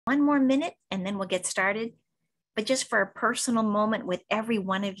one more minute and then we'll get started. But just for a personal moment with every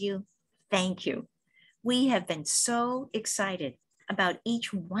one of you, thank you. We have been so excited about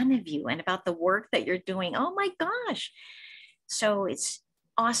each one of you and about the work that you're doing. Oh my gosh. So it's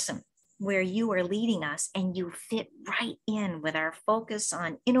awesome where you are leading us, and you fit right in with our focus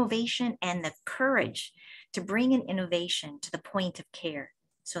on innovation and the courage to bring an innovation to the point of care.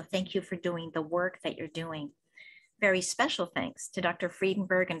 So thank you for doing the work that you're doing. Very special thanks to Dr.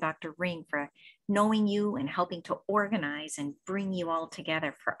 Friedenberg and Dr. Ring for knowing you and helping to organize and bring you all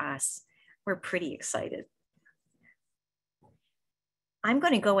together for us. We're pretty excited. I'm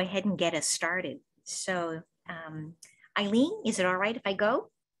going to go ahead and get us started. So Eileen, is it all right if I go?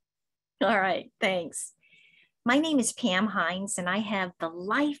 All right, thanks. My name is Pam Hines, and I have the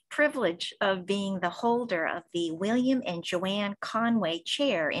life privilege of being the holder of the William and Joanne Conway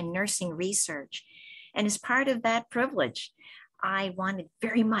Chair in Nursing Research. And as part of that privilege, I wanted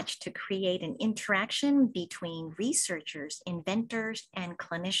very much to create an interaction between researchers, inventors, and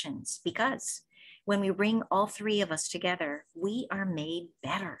clinicians, because when we bring all three of us together, we are made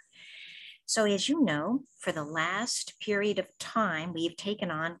better. So as you know, for the last period of time, we've taken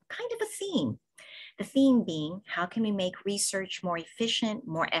on kind of a theme. The theme being, how can we make research more efficient,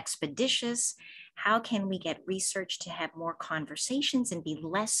 more expeditious? How can we get research to have more conversations and be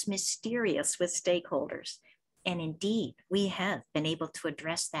less mysterious with stakeholders? And indeed, we have been able to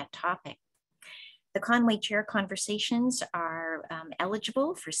address that topic. The Conway Chair Conversations are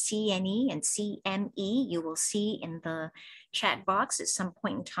eligible for CNE and CME. You will see in the chat box at some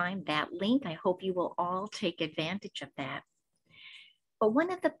point in time that link. I hope you will all take advantage of that. But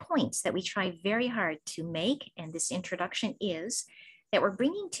one of the points that we try very hard to make in this introduction is that we're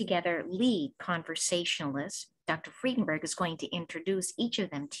bringing together lead conversationalists. Dr. Friedenberg is going to introduce each of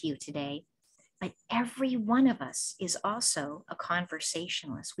them to you today. But every one of us is also a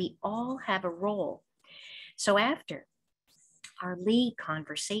conversationalist. We all have a role. So after our lead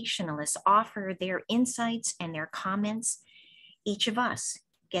conversationalists offer their insights and their comments, each of us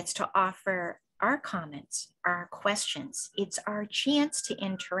gets to offer our comments, our questions. It's our chance to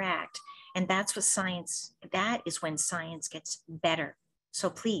interact. And that's what science, that is when science gets better.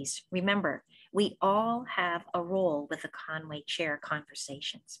 So please remember, we all have a role with the Conway Chair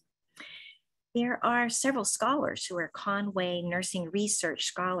Conversations. There are several scholars who are Conway Nursing Research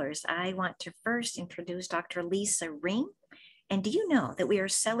Scholars. I want to first introduce Dr. Lisa Ring. And do you know that we are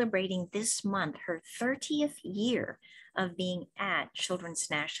celebrating this month her 30th year of being at Children's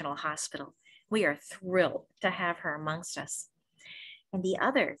National Hospital? We are thrilled to have her amongst us. And the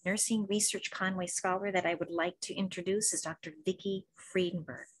other Nursing Research Conway Scholar that I would like to introduce is Dr. Vicki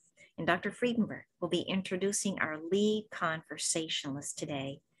Friedenberg. And Dr. Friedenberg will be introducing our lead conversationalist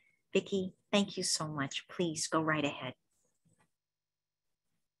today. Vicki, thank you so much. Please go right ahead.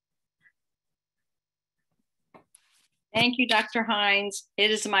 Thank you, Dr. Hines.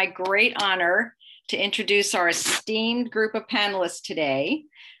 It is my great honor to introduce our esteemed group of panelists today.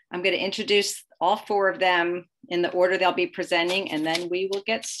 I'm going to introduce all four of them in the order they'll be presenting, and then we will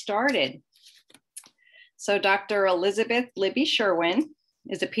get started. So Dr. Elizabeth Libby Sherwin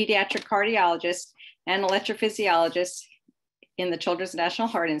is a pediatric cardiologist and electrophysiologist in the Children's National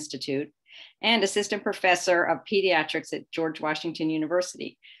Heart Institute and assistant professor of pediatrics at George Washington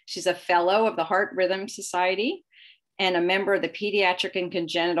University. She's a fellow of the Heart Rhythm Society and a member of the Pediatric and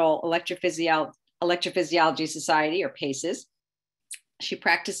Congenital Electrophysiology Society, or PACES. She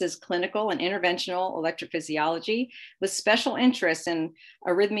practices clinical and interventional electrophysiology with special interest in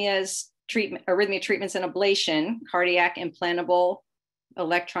arrhythmia treatments and ablation, cardiac implantable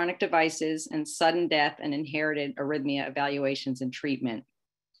electronic devices, and sudden death and inherited arrhythmia evaluations and treatment.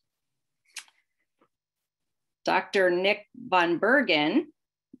 Dr. Nick von Bergen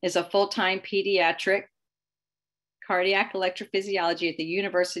is a full-time pediatric cardiac electrophysiology at the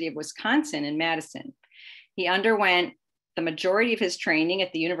University of Wisconsin in Madison. He underwent the majority of his training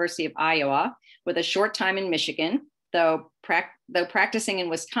at the University of Iowa with a short time in Michigan. Though practicing in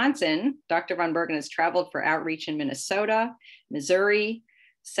Wisconsin, Dr. von Bergen has traveled for outreach in Minnesota, Missouri,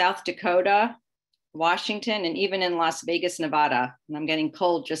 South Dakota, Washington, and even in Las Vegas, Nevada. And I'm getting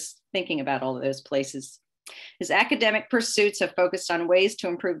cold just thinking about all of those places. His academic pursuits have focused on ways to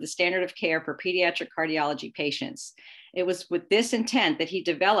improve the standard of care for pediatric cardiology patients. It was with this intent that he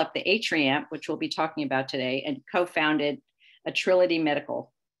developed the Atriamp, which we'll be talking about today, and co-founded Trinity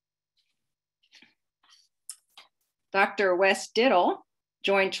Medical. Dr. Wes Diddle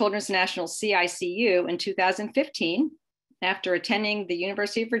joined Children's National CICU in 2015 after attending the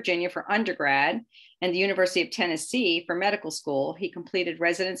University of Virginia for undergrad and the University of Tennessee for medical school. He completed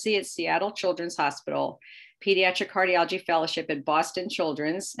residency at Seattle Children's Hospital Pediatric Cardiology Fellowship at Boston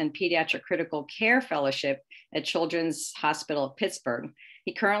Children's, and Pediatric Critical Care Fellowship at Children's Hospital of Pittsburgh.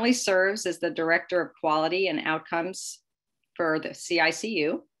 He currently serves as the Director of Quality and Outcomes for the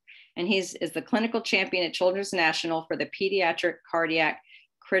CICU, and is the clinical champion at Children's National for the Pediatric Cardiac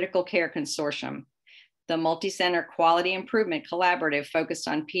Critical Care Consortium, the multi-center quality improvement collaborative focused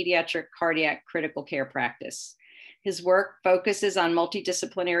on pediatric cardiac critical care practice. His work focuses on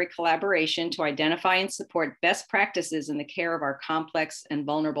multidisciplinary collaboration to identify and support best practices in the care of our complex and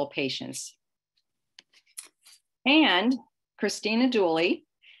vulnerable patients. And Christina Dooley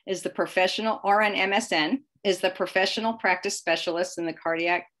is the professional RN-MSN, is the professional practice specialist in the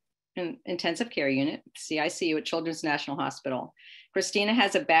cardiac and intensive care unit, CICU at Children's National Hospital. Christina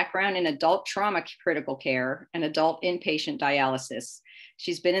has a background in adult trauma critical care and adult inpatient dialysis.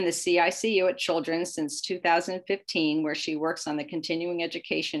 She's been in the CICU at Children's since 2015, where she works on the continuing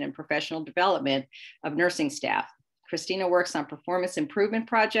education and professional development of nursing staff. Christina works on performance improvement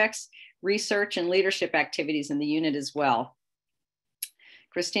projects, research, and leadership activities in the unit as well.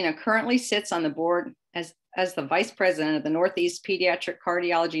 Christina currently sits on the board as the vice president of the Northeast Pediatric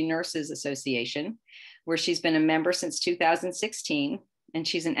Cardiology Nurses Association, where she's been a member since 2016. And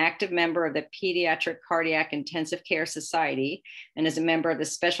she's an active member of the Pediatric Cardiac Intensive Care Society and is a member of the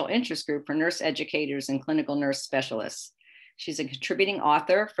Special Interest Group for Nurse Educators and Clinical Nurse Specialists. She's a contributing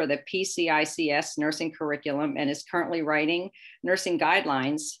author for the PCICS nursing curriculum and is currently writing nursing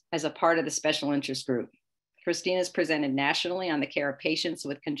guidelines as a part of the Special Interest Group. Christina is presented nationally on the care of patients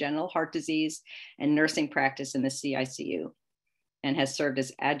with congenital heart disease and nursing practice in the CICU, and has served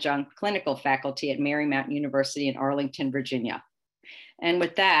as adjunct clinical faculty at Marymount University in Arlington, Virginia. And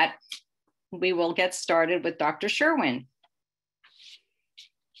with that, we will get started with Dr. Sherwin.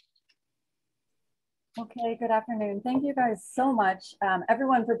 Okay, good afternoon. Thank you guys so much,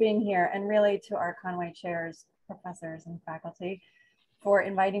 everyone, for being here, and really to our Conway Chairs, professors, and faculty for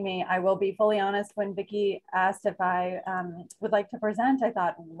inviting me. I will be fully honest, when Vicki asked if I would like to present, I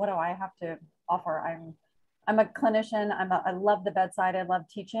thought, what do I have to offer? I'm a clinician. I love the bedside. I love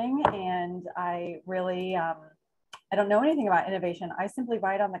teaching, and I really, I don't know anything about innovation. I simply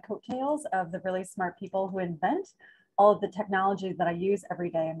ride on the coattails of the really smart people who invent all of the technologies that I use every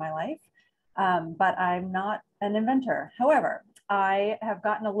day in my life. But I'm not an inventor. However, I have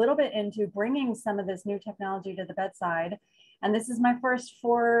gotten a little bit into bringing some of this new technology to the bedside. And this is my first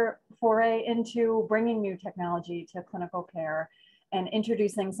foray into bringing new technology to clinical care and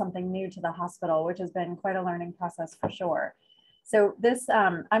introducing something new to the hospital, which has been quite a learning process for sure. So this,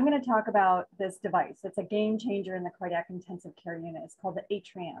 I'm going to talk about this device. It's a game changer in the cardiac intensive care unit. It's called the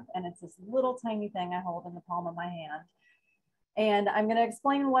Atramp, and it's this little tiny thing I hold in the palm of my hand. And I'm going to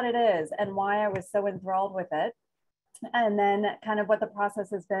explain what it is and why I was so enthralled with it. And then kind of what the process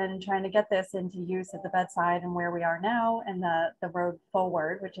has been trying to get this into use at the bedside and where we are now and the road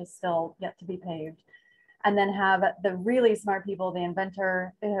forward, which is still yet to be paved. And then have the really smart people, the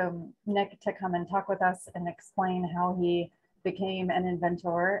inventor, Nick, to come and talk with us and explain how he became an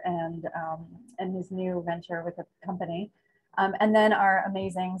inventor and his new venture with the company. And then our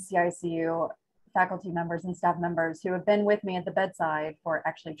amazing CICU faculty members and staff members who have been with me at the bedside for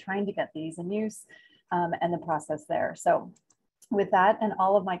actually trying to get these in use and the process there. So with that and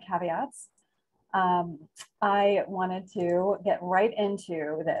all of my caveats, I wanted to get right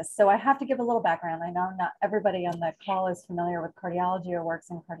into this. So I have to give a little background. I know not everybody on the call is familiar with cardiology or works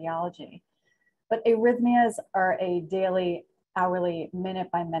in cardiology, but arrhythmias are a daily, hourly,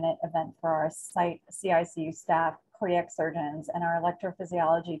 minute-by-minute event for our site CICU staff, cardiac surgeons, and our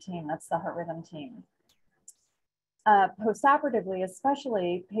electrophysiology team. That's the heart rhythm team. Postoperatively,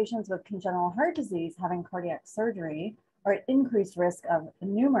 especially patients with congenital heart disease having cardiac surgery are at increased risk of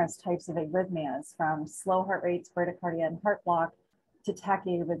numerous types of arrhythmias, from slow heart rates, bradycardia, and heart block, to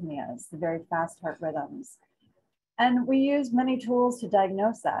tachyarrhythmias, the very fast heart rhythms. And we use many tools to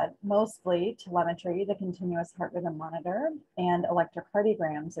diagnose that, mostly telemetry, the continuous heart rhythm monitor, and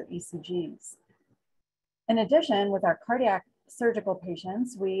electrocardiograms, or ECGs. In addition, with our cardiac surgical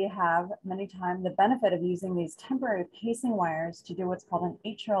patients, we have many times the benefit of using these temporary pacing wires to do what's called an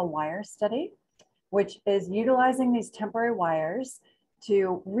atrial wire study, which is utilizing these temporary wires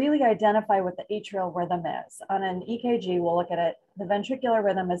to really identify what the atrial rhythm is. On an EKG, we'll look at it. The ventricular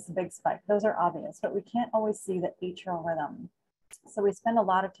rhythm is the big spike. Those are obvious, but we can't always see the atrial rhythm. So we spend a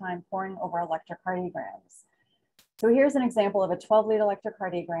lot of time poring over electrocardiograms. So here's an example of a 12-lead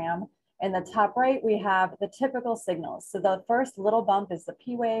electrocardiogram. In the top right, we have the typical signals. So the first little bump is the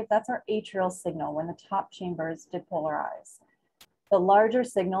P wave. That's our atrial signal when the top chambers depolarize. The larger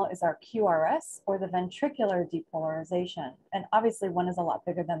signal is our QRS, or the ventricular depolarization. And obviously one is a lot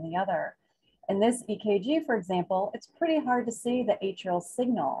bigger than the other. In this EKG, for example, it's pretty hard to see the atrial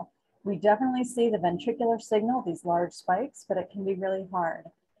signal. We definitely see the ventricular signal, these large spikes, but it can be really hard.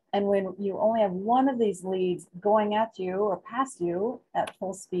 And when you only have one of these leads going at you or past you at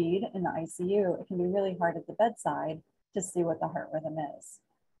full speed in the ICU, it can be really hard at the bedside to see what the heart rhythm is.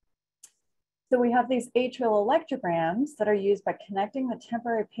 So we have these atrial electrograms that are used by connecting the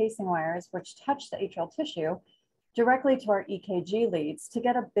temporary pacing wires, which touch the atrial tissue, directly to our EKG leads to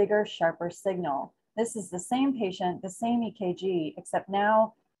get a bigger, sharper signal. This is the same patient, the same EKG, except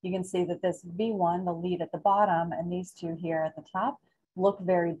now you can see that this V1, the lead at the bottom, and these two here at the top look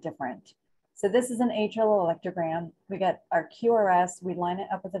very different. So this is an atrial electrogram. We get our QRS, we line it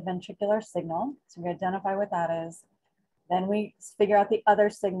up with a ventricular signal. So we identify what that is. Then we figure out the other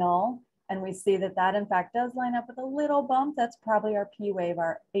signal, and we see that that in fact does line up with a little bump. That's probably our P wave,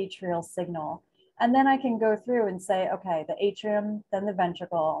 our atrial signal. And then I can go through and say, okay, the atrium, then the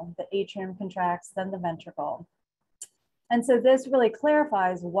ventricle, the atrium contracts, then the ventricle. And so this really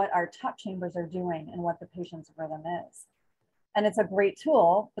clarifies what our top chambers are doing and what the patient's rhythm is. And it's a great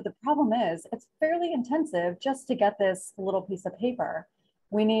tool, but the problem is it's fairly intensive just to get this little piece of paper.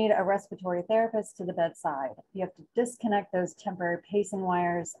 We need a respiratory therapist to the bedside. You have to disconnect those temporary pacing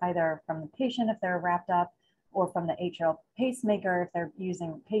wires, either from the patient if they're wrapped up, or from the atrial pacemaker if they're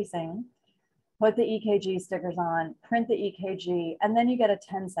using pacing. Put the EKG stickers on, print the EKG, and then you get a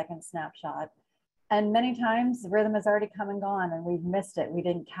 10-second snapshot. And many times the rhythm has already come and gone and we've missed it, we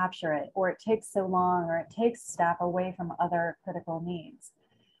didn't capture it, or it takes so long, or it takes staff away from other critical needs.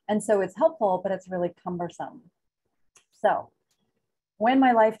 And so it's helpful, but it's really cumbersome. So when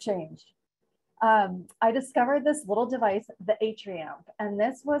my life changed, I discovered this little device, the Atriamp, and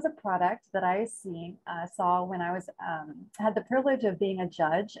this was a product that I saw when I was had the privilege of being a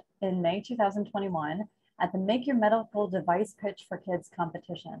judge in May 2021 at the Make Your Medical Device Pitch for Kids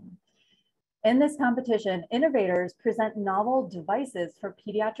competition. In this competition, innovators present novel devices for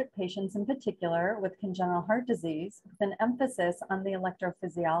pediatric patients in particular with congenital heart disease, with an emphasis on the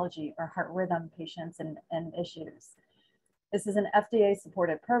electrophysiology or heart rhythm patients and issues. This is an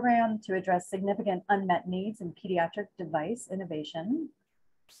FDA-supported program to address significant unmet needs in pediatric device innovation.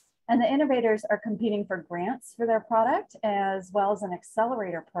 And the innovators are competing for grants for their product, as well as an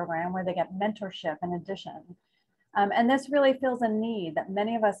accelerator program where they get mentorship in addition. And this really fills a need that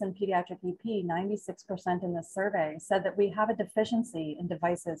many of us in pediatric EP, 96% in this survey, said that we have a deficiency in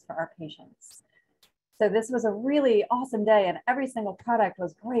devices for our patients. So this was a really awesome day, and every single product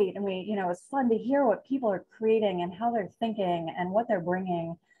was great. And it was fun to hear what people are creating and how they're thinking and what they're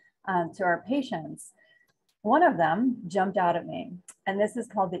bringing to our patients. One of them jumped out at me, and this is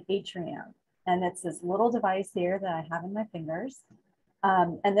called the Atriamp. And it's this little device here that I have in my fingers.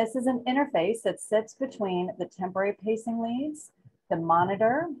 And this is an interface that sits between the temporary pacing leads, the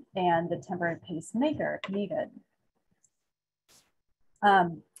monitor, and the temporary pacemaker if needed.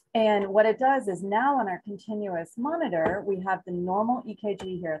 And what it does is now on our continuous monitor, we have the normal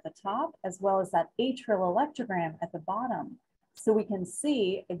EKG here at the top, as well as that atrial electrogram at the bottom. So we can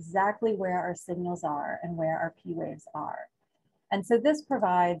see exactly where our signals are and where our P waves are. And so this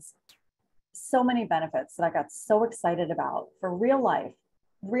provides so many benefits that I got so excited about for real life,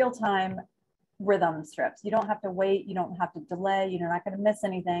 real-time rhythm strips. You don't have to wait, you don't have to delay, you're not going to miss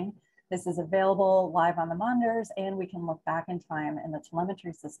anything. This is available live on the monitors, and we can look back in time in the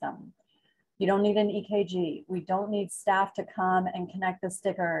telemetry system. You don't need an EKG. We don't need staff to come and connect the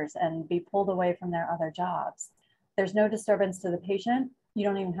stickers and be pulled away from their other jobs. There's no disturbance to the patient. You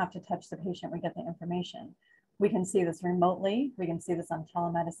don't even have to touch the patient. We get the information. We can see this remotely. We can see this on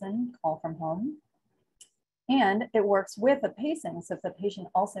telemedicine, call from home. And it works with a pacing. So if the patient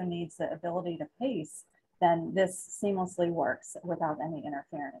also needs the ability to pace, then this seamlessly works without any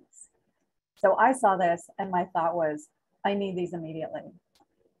interference. So I saw this and my thought was, I need these immediately.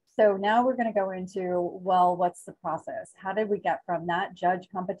 So now we're going to go into, well, what's the process? How did we get from that judge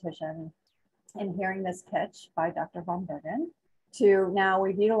competition and hearing this pitch by Dr. Von Bergen to now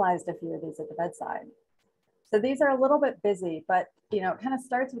we've utilized a few of these at the bedside. So these are a little bit busy, but it kind of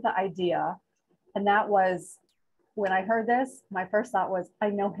starts with the idea. And that was, when I heard this, my first thought was, I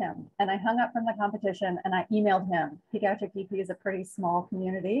know him. And I hung up from the competition and I emailed him. Pediatric EP is a pretty small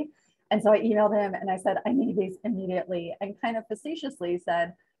community. And so I emailed him and I said, I need these immediately, and kind of facetiously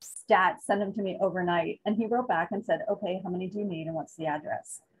said, stat, send them to me overnight. And he wrote back and said, okay, how many do you need and what's the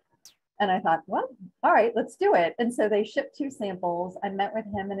address? And I thought, well, all right, let's do it. And so they shipped 2 samples. I met with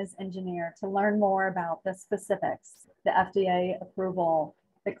him and his engineer to learn more about the specifics, the FDA approval,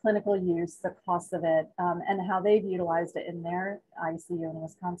 the clinical use, the cost of it, and how they've utilized it in their ICU in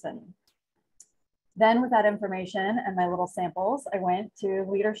Wisconsin. Then with that information and my little samples, I went to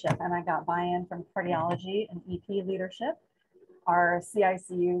leadership and I got buy-in from cardiology and EP leadership, our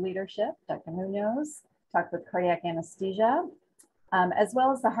CICU leadership, Dr. Munoz, talked with cardiac anesthesia, as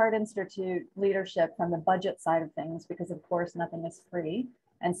well as the Heart Institute leadership from the budget side of things, because of course nothing is free.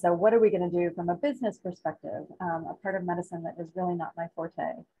 And so what are we going to do from a business perspective, a part of medicine that was really not my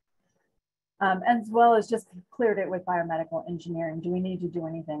forte. As well as just cleared it with biomedical engineering. Do we need to do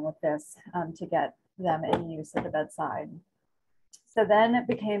anything with this to get them in use at the bedside? So then it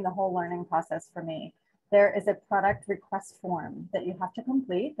became the whole learning process for me. There is a product request form that you have to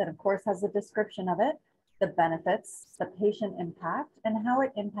complete that of course has a description of it, the benefits, the patient impact, and how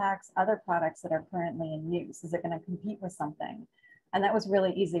it impacts other products that are currently in use. Is it going to compete with something? And that was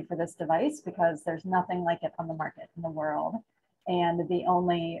really easy for this device because there's nothing like it on the market in the world. And the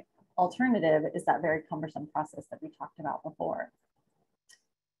only alternative is that very cumbersome process that we talked about before.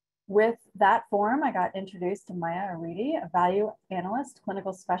 With that form, I got introduced to Maya Aridi, a value analyst,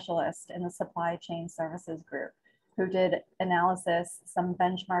 clinical specialist in the supply chain services group, who did analysis, some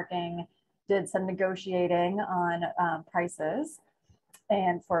benchmarking, did some negotiating on prices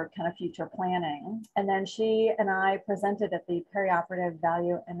and for kind of future planning. And then she and I presented at the perioperative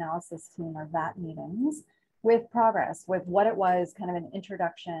value analysis team, or VAT meetings, with progress, with what it was, kind of an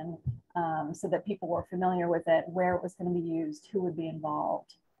introduction, so that people were familiar with it, where it was going to be used, who would be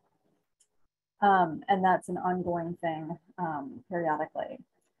involved. And that's an ongoing thing periodically.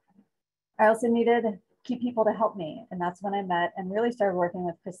 I also needed key people to help me. And that's when I met and really started working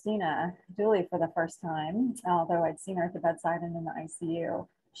with Christina Dooley for the first time, although I'd seen her at the bedside and in the ICU.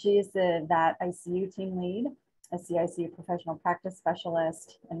 She is that ICU team lead, a CICU professional practice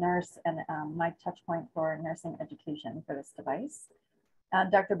specialist, a nurse, and my touch point for nursing education for this device.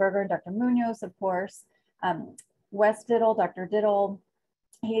 Dr. Berger and Dr. Munoz, of course. Wes Diddle, Dr. Diddle,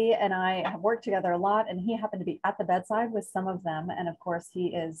 he and I have worked together a lot, and he happened to be at the bedside with some of them. And of course, he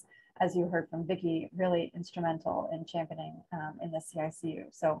is, as you heard from Vicki, really instrumental in championing in the CICU.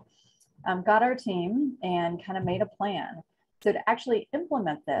 So got our team and kind of made a plan. So to actually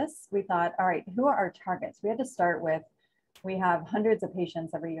implement this, we thought, all right, who are our targets? We had to start with, we have hundreds of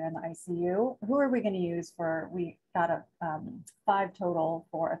patients every year in the ICU. Who are we going to use for, we got a 5 total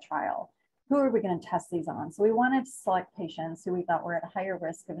for a trial. Who are we going to test these on? So we wanted to select patients who we thought were at higher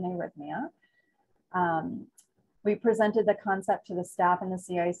risk of an arrhythmia. We presented the concept to the staff in the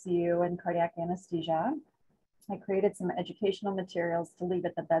CICU and cardiac anesthesia. I created some educational materials to leave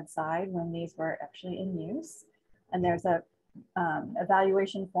at the bedside when these were actually in use. And there's a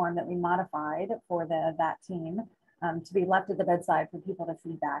evaluation form that we modified for that team to be left at the bedside for people to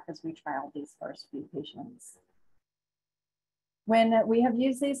feedback as we trialed these first few patients. When we have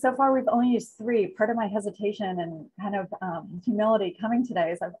used these, so far we've only used 3. Part of my hesitation and kind of humility coming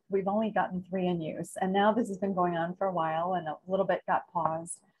today is that we've only gotten 3 in use. And now this has been going on for a while and a little bit got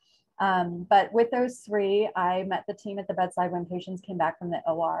paused. But with those 3, I met the team at the bedside when patients came back from the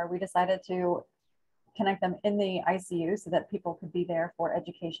OR. We decided to connect them in the ICU so that people could be there for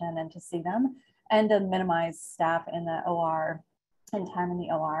education and to see them, and to minimize staff in the OR and time in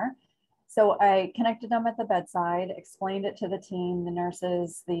the OR. So I connected them at the bedside, explained it to the team, the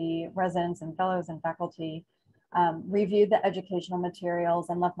nurses, the residents and fellows and faculty, reviewed the educational materials,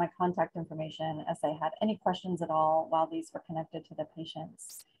 and left my contact information as they had any questions at all while these were connected to the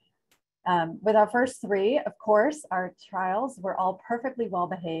patients. With our first 3, of course, our trials were all perfectly well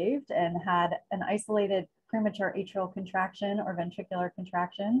behaved and had an isolated premature atrial contraction or ventricular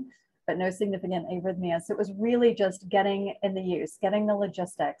contraction, but no significant arrhythmia. So it was really just getting in the use, getting the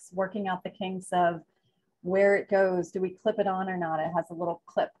logistics, working out the kinks of where it goes. Do we clip it on or not? It has a little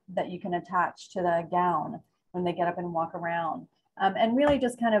clip that you can attach to the gown when they get up and walk around. And really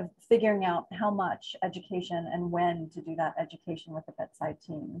just kind of figuring out how much education and when to do that education with the bedside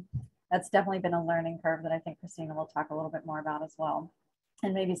team. That's definitely been a learning curve that I think Christina will talk a little bit more about as well.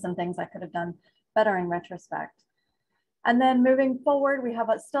 And maybe some things I could have done better in retrospect. And then moving forward, we have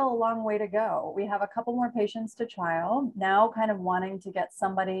still a long way to go. We have a couple more patients to trial, now kind of wanting to get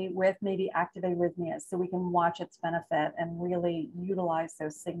somebody with maybe active arrhythmias so we can watch its benefit and really utilize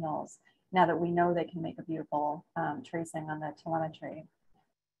those signals now that we know they can make a beautiful tracing on the telemetry.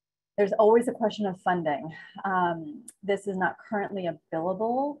 There's always a question of funding. This is not currently a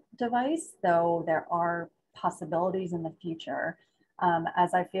billable device, though there are possibilities in the future.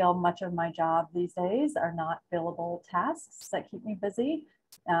 As I feel much of my job these days are not billable tasks that keep me busy.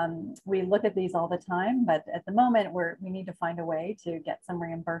 We look at these all the time, but at the moment we need to find a way to get some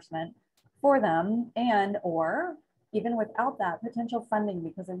reimbursement for them, and or even without that, potential funding,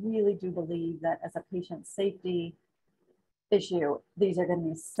 because I really do believe that as a patient safety issue, these are going to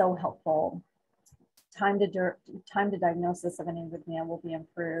be so helpful time to diagnosis of an arrhythmia will be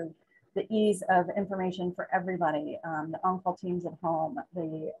improved. The ease of information for everybody, the on-call teams at home,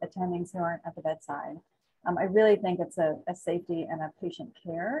 the attendings who aren't at the bedside. I really think it's a safety and a patient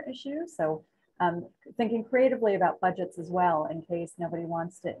care issue. So thinking creatively about budgets as well, in case nobody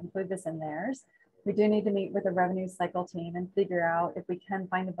wants to include this in theirs. We do need to meet with the revenue cycle team and figure out if we can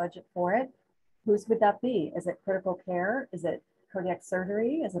find a budget for it. Whose would that be? Is it critical care? Is it cardiac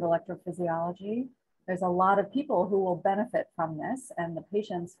surgery? Is it electrophysiology? There's a lot of people who will benefit from this, and the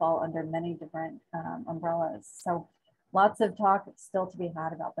patients fall under many different umbrellas. So lots of talk still to be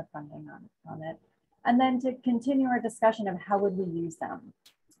had about the funding on it. And then to continue our discussion of how would we use them?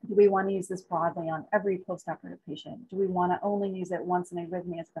 Do we want to use this broadly on every postoperative patient? Do we want to only use it once an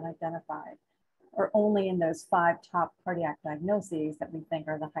arrhythmia has been identified, or only in those 5 top cardiac diagnoses that we think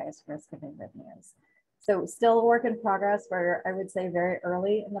are the highest risk of arrhythmias? So still a work in progress. We're, I would say, very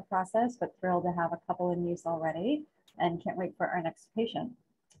early in the process, but thrilled to have a couple in use already and can't wait for our next patient.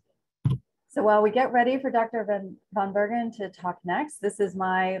 So while we get ready for Dr. Van Bergen to talk next, this is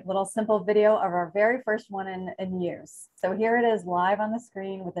my little simple video of our very first one in use. So here it is live on the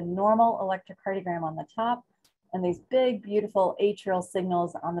screen with a normal electrocardiogram on the top and these big, beautiful atrial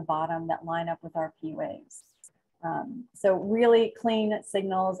signals on the bottom that line up with our P waves. So really clean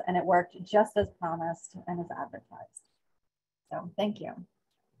signals, and it worked just as promised and as advertised. So thank you.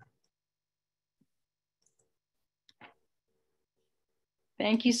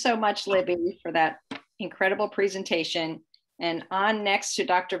 Thank you so much, Libby, for that incredible presentation. And on next to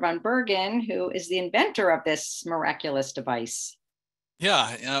Dr. Van Bergen, who is the inventor of this miraculous device.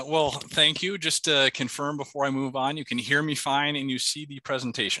 Yeah, well, thank you. Just to confirm before I move on, you can hear me fine and you see the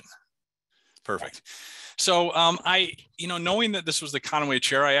presentation. Perfect. So knowing that this was the Conway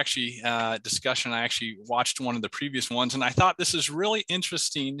Chair, I actually watched one of the previous ones, and I thought this is really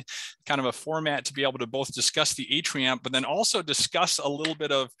interesting, kind of a format to be able to both discuss the AtriAmp, but then also discuss a little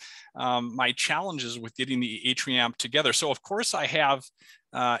bit of my challenges with getting the AtriAmp together. So of course I have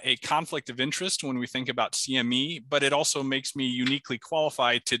a conflict of interest when we think about CME, but it also makes me uniquely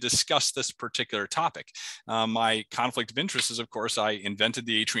qualified to discuss this particular topic. My conflict of interest is, of course, I invented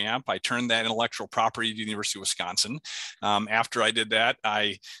the AtriAmp. I turned that intellectual property to the University of Wisconsin. After I did that,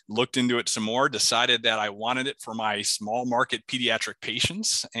 I looked into it some more, decided that I wanted it for my small market pediatric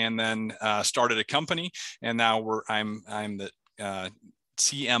patients, and then started a company. And now I'm the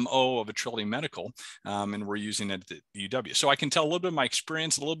CMO of Trinity Medical, and we're using it at the UW. So I can tell a little bit of my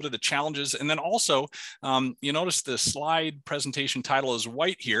experience, a little bit of the challenges, and then also, you notice the slide presentation title is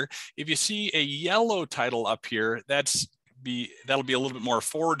white here. If you see a yellow title up here, that'll be a little bit more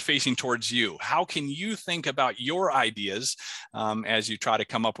forward facing towards you. How can you think about your ideas as you try to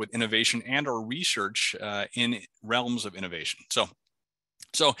come up with innovation and or research in realms of innovation?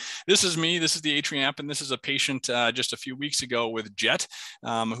 So this is me, this is the AtriAmp, and this is a patient just a few weeks ago with Jet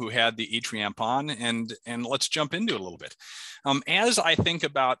who had the AtriAmp on, and let's jump into it a little bit. As I think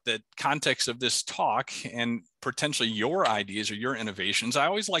about the context of this talk and potentially your ideas or your innovations, I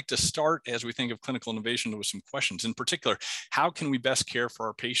always like to start, as we think of clinical innovation, with some questions. In particular, how can we best care for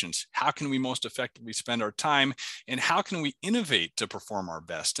our patients? How can we most effectively spend our time? And how can we innovate to perform our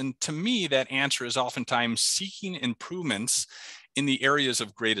best? And to me, that answer is oftentimes seeking improvements in the areas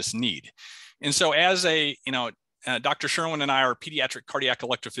of greatest need. And so as Dr. Sherwin and I are pediatric cardiac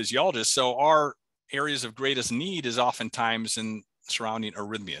electrophysiologists, so our areas of greatest need is oftentimes in surrounding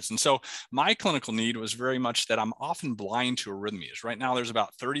arrhythmias. And so my clinical need was very much that I'm often blind to arrhythmias. Right now, there's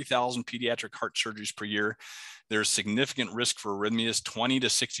about 30,000 pediatric heart surgeries per year. There's significant risk for arrhythmias, 20 to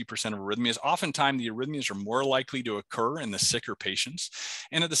 60% of arrhythmias. Oftentimes, the arrhythmias are more likely to occur in the sicker patients.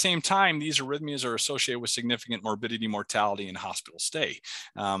 And at the same time, these arrhythmias are associated with significant morbidity, mortality, and hospital stay.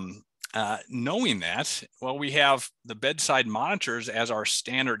 Knowing that, well, we have the bedside monitors as our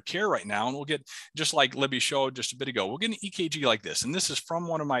standard care right now, and we'll get, just like Libby showed just a bit ago, we'll get an EKG like this, and this is from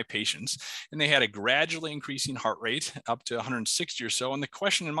one of my patients, and they had a gradually increasing heart rate up to 160 or so, and the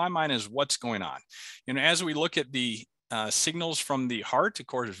question in my mind is, what's going on? As we look at the signals from the heart, of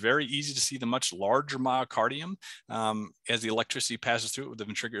course, it's very easy to see the much larger myocardium as the electricity passes through it with the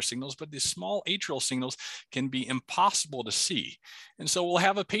ventricular signals, but these small atrial signals can be impossible to see. And so we'll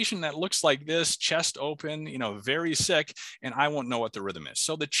have a patient that looks like this, chest open, very sick, and I won't know what the rhythm is.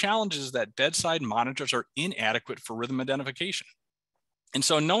 So the challenge is that bedside monitors are inadequate for rhythm identification. And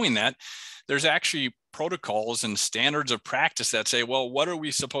so knowing that, there's actually protocols and standards of practice that say, well, what are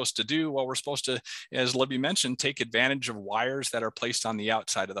we supposed to do? Well, we're supposed to, as Libby mentioned, take advantage of wires that are placed on the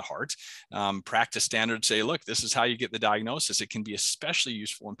outside of the heart. Practice standards say, look, this is how you get the diagnosis. It can be especially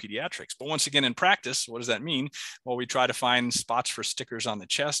useful in pediatrics. But once again, in practice, what does that mean? Well, we try to find spots for stickers on the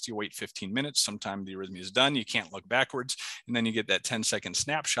chest. You wait 15 minutes. Sometimes the arrhythmia is done. You can't look backwards. And then you get that 10-second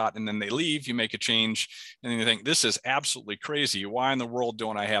snapshot, and then they leave. You make a change, and then you think, this is absolutely crazy. Why in the world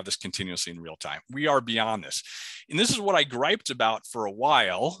don't I have this continuously in real time? We are beyond this. And this is what I griped about for a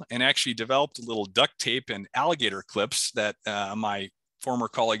while, and actually developed a little duct tape and alligator clips that my former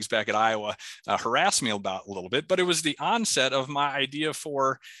colleagues back at Iowa harassed me about a little bit. But it was the onset of my idea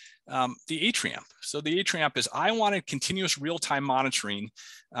for the HRAMP. So the HRAMP is, I wanted continuous real-time monitoring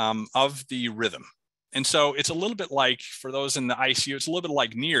of the rhythm. And so it's a little bit like, for those in the ICU, it's a little bit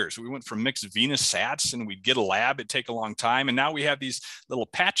like NIRS. We went from mixed venous sats, and we'd get a lab, it'd take a long time. And now we have these little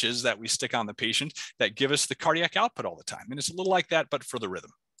patches that we stick on the patient that give us the cardiac output all the time. And it's a little like that, but for the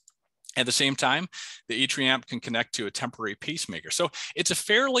rhythm. At the same time, the HRAMP can connect to a temporary pacemaker. So it's a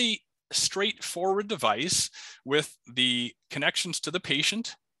fairly straightforward device with the connections to the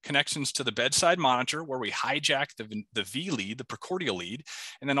patient, connections to the bedside monitor, where we hijack the V lead, the precordial lead,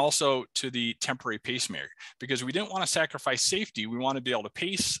 and then also to the temporary pacemaker, because we didn't want to sacrifice safety. We want to be able to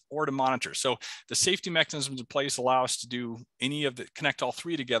pace or to monitor. So the safety mechanisms in place allow us to do connect all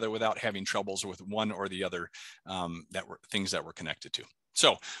three together without having troubles with one or the other things that we're connected to.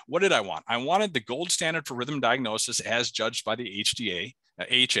 So what did I want? I wanted the gold standard for rhythm diagnosis as judged by the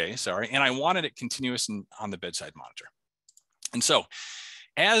AHA, and I wanted it continuous on the bedside monitor. And so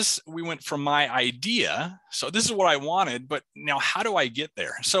as we went from my idea, so this is what I wanted, but now how do I get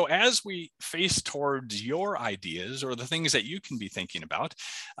there? So as we face towards your ideas or the things that you can be thinking about,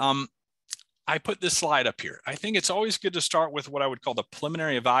 I put this slide up here. I think it's always good to start with what I would call the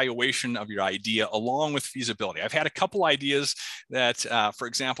preliminary evaluation of your idea along with feasibility. I've had a couple ideas that, for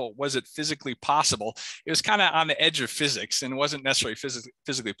example, was it physically possible? It was kind of on the edge of physics and wasn't necessarily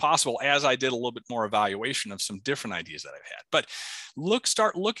physically possible, as I did a little bit more evaluation of some different ideas that I've had. But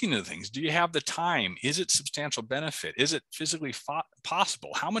start looking at things. Do you have the time? Is it substantial benefit? Is it physically possible?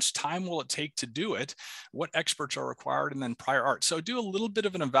 How much time will it take to do it? What experts are required? And then prior art. So do a little bit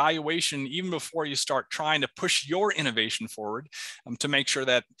of an evaluation even before you start trying to push your innovation forward to make sure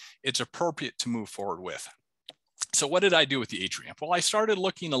that it's appropriate to move forward with. So what did I do with the HRAMP? Well, I started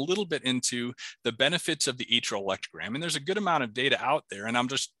looking a little bit into the benefits of the atrial electrogram, and there's a good amount of data out there, and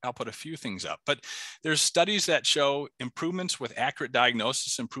I'll put a few things up, but there's studies that show improvements with accurate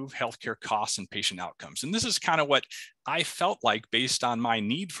diagnosis, improve healthcare costs and patient outcomes. And this is kind of what I felt like based on my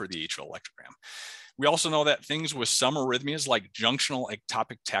need for the atrial electrogram. We also know that things with some arrhythmias like junctional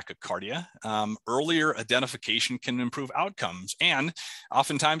ectopic tachycardia, earlier identification can improve outcomes. And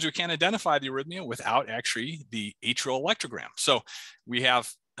oftentimes we can't identify the arrhythmia without actually the atrial electrogram. So we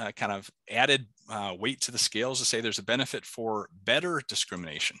have kind of added weight to the scales to say there's a benefit for better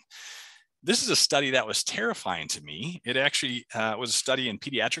discrimination. This is a study that was terrifying to me. It actually was a study in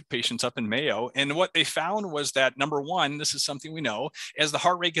pediatric patients up in Mayo. And what they found was that, number one, this is something we know, as the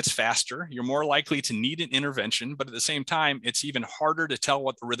heart rate gets faster, you're more likely to need an intervention, but at the same time, it's even harder to tell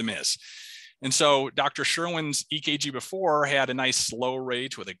what the rhythm is. And so Dr. Sherwin's EKG before had a nice slow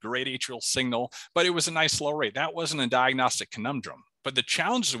rate with a great atrial signal, but it was a nice slow rate. That wasn't a diagnostic conundrum. But the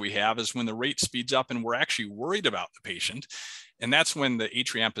challenges we have is when the rate speeds up and we're actually worried about the patient. And that's when the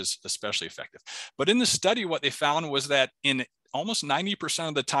HRAMP is especially effective. But in the study, what they found was that in almost 90%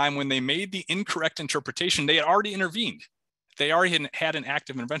 of the time when they made the incorrect interpretation, they had already intervened. They already had an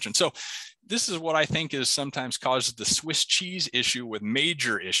active intervention. So this is what I think is sometimes causes the Swiss cheese issue with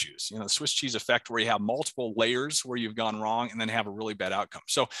major issues. You know, the Swiss cheese effect, where you have multiple layers where you've gone wrong and then have a really bad outcome.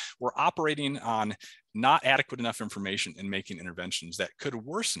 So we're operating on not adequate enough information and making interventions that could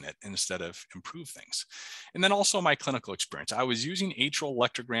worsen it instead of improve things. And then also my clinical experience. I was using atrial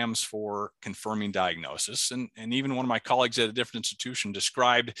electrograms for confirming diagnosis. And even one of my colleagues at a different institution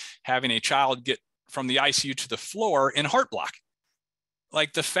described having a child get from the ICU to the floor in heart block.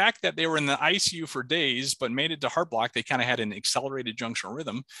 Like the fact that they were in the ICU for days, but made it to heart block, they kind of had an accelerated junctional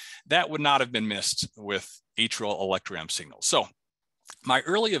rhythm, that would not have been missed with atrial electrogram signals. So my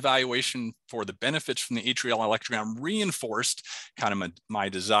early evaluation for the benefits from the atrial electrogram reinforced kind of my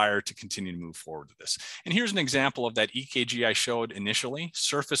desire to continue to move forward with this. And here's an example of that EKG I showed initially,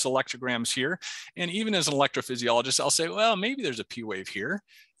 surface electrograms here. And even as an electrophysiologist, I'll say, well, maybe there's a P wave here.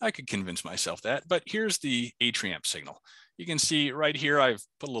 I could convince myself that, but here's the HRAMP signal. you can see right here, I've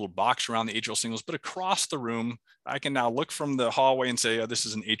put a little box around the atrial signals, but across the room, I can now look from the hallway and say, oh, this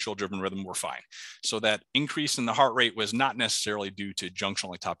is an atrial driven rhythm, we're fine. So that increase in the heart rate was not necessarily due to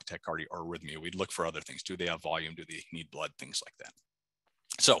junctional ectopic tachycardia or arrhythmia. We'd look for other things. Do they have volume? Do they need blood? Things like that.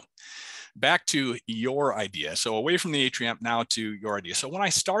 So back to your idea. So away from the atriamp now to your idea. So when I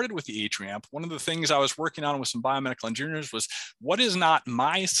started with the atriamp, one of the things I was working on with some biomedical engineers was what is not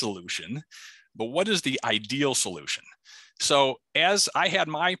my solution, but what is the ideal solution? So as I had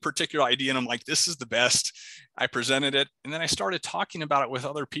my particular idea and I'm like, this is the best, I presented it. And then I started talking about it with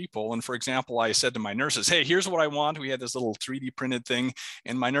other people. And for example, I said to my nurses, hey, here's what I want. We had this little 3D printed thing.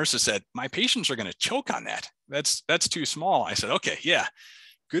 And my nurses said, my patients are going to choke on that. That's too small. I said, okay, yeah.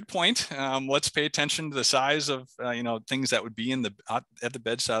 Good point. Let's pay attention to the size of things that would be in at the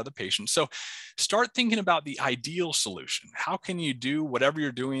bedside of the patient. So start thinking about the ideal solution. How can you do whatever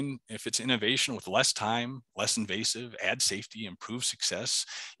you're doing if it's innovation with less time, less invasive, add safety, improve success?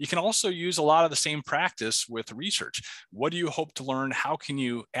 You can also use a lot of the same practice with research. What do you hope to learn? How can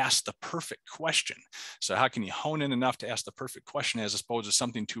you ask the perfect question? So how can you hone in enough to ask the perfect question as opposed to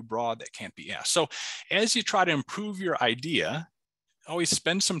something too broad that can't be asked? So as you try to improve your idea, always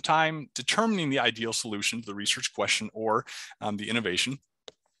spend some time determining the ideal solution to the research question or the innovation.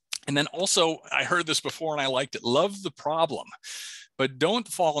 And then also, I heard this before and I liked it, love the problem, but don't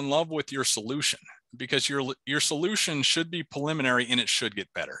fall in love with your solution, because your solution should be preliminary and it should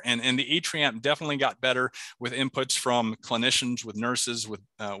get better. And the atriamp definitely got better with inputs from clinicians, with nurses, with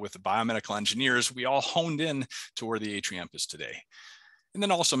the biomedical engineers. We all honed in to where the atriamp is today. And then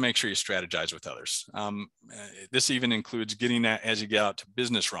also make sure you strategize with others. This even includes getting that as you get out to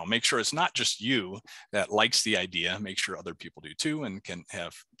business realm. Make sure it's not just you that likes the idea. Make sure other people do too, and can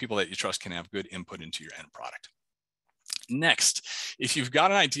have people that you trust can have good input into your end product. Next, if you've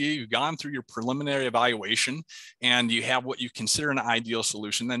got an idea, you've gone through your preliminary evaluation, and you have what you consider an ideal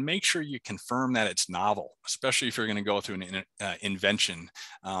solution, then make sure you confirm that it's novel, especially if you're going to go through an invention,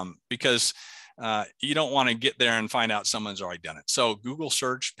 because you don't want to get there and find out someone's already done it. So Google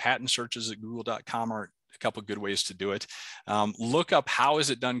search, patent searches at google.com are a couple of good ways to do it. Look up how is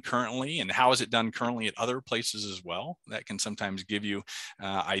it done currently and how is it done currently at other places as well. That can sometimes give you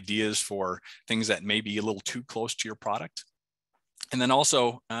ideas for things that may be a little too close to your product. And then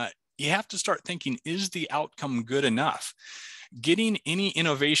also, you have to start thinking, is the outcome good enough? Getting any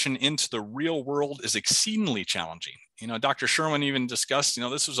innovation into the real world is exceedingly challenging. Dr. Sherman even discussed,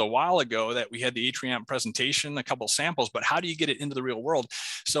 this was a while ago that we had the atriamp presentation, a couple of samples, but how do you get it into the real world?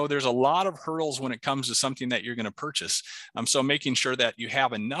 So there's a lot of hurdles when it comes to something that you're going to purchase. So making sure that you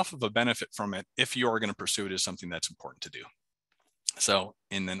have enough of a benefit from it if you are going to pursue it is something that's important to do. So,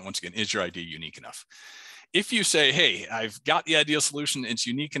 and then once again, is your idea unique enough? If you say, hey, I've got the ideal solution, it's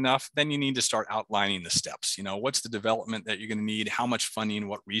unique enough, then you need to start outlining the steps. What's the development that you're going to need? How much funding,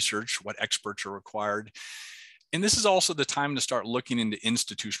 what research, what experts are required? And this is also the time to start looking into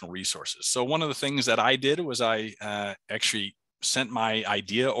institutional resources. So one of the things that I did was I actually sent my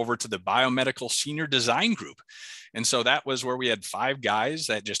idea over to the biomedical senior design group. And so that was where we had 5 guys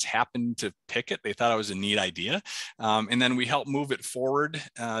that just happened to pick it. They thought it was a neat idea. And then we helped move it forward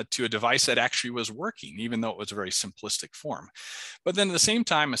to a device that actually was working, even though it was a very simplistic form. But then at the same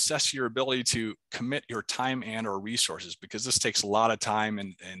time, assess your ability to commit your time and or resources, because this takes a lot of time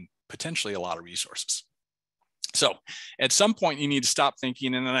and potentially a lot of resources. So at some point you need to stop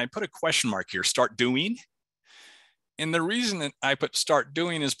thinking, and then I put a question mark here, start doing. And the reason that I put start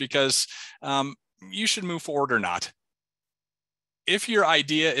doing is because you should move forward or not. If your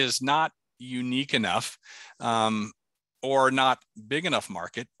idea is not unique enough or not big enough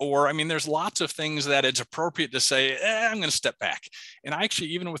market, or there's lots of things that it's appropriate to say, I'm going to step back. And I actually,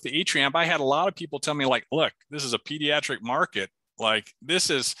 even with the atriamp, I had a lot of people tell me like, look, this is a pediatric market. Like,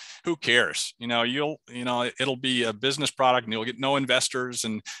 this is, who cares? It'll be a business product and you'll get no investors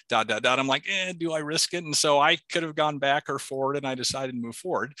and ... I'm like, do I risk it? And so I could have gone back or forward, and I decided to move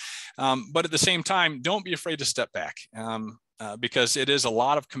forward. But at the same time, don't be afraid to step back because it is a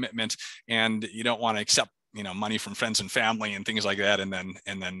lot of commitment, and you don't want to accept money from friends and family and things like that, and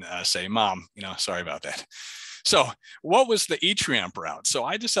then say, Mom, sorry about that. So what was the atriamp route? So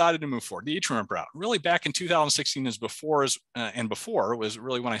I decided to move forward. The atriamp route, really back in 2016 before was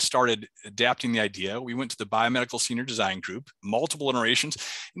really when I started adapting the idea. We went to the biomedical senior design group, multiple iterations,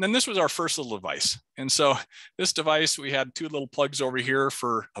 and then this was our first little device. And so this device, we had 2 little plugs over here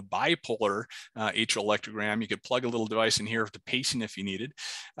for a bipolar atrial electrogram. You could plug a little device in here to pacing if you needed.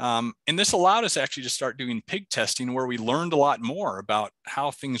 And this allowed us actually to start doing pig testing, where we learned a lot more about how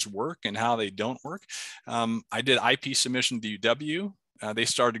things work and how they don't work. I did IP submission to UW. They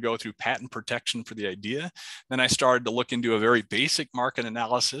started to go through patent protection for the idea. Then I started to look into a very basic market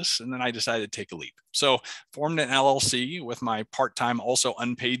analysis, and then I decided to take a leap. So formed an LLC with my part-time, also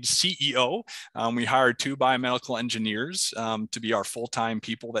unpaid CEO. We hired 2 biomedical engineers to be our full-time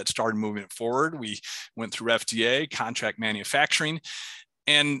people that started moving it forward. We went through FDA, contract manufacturing,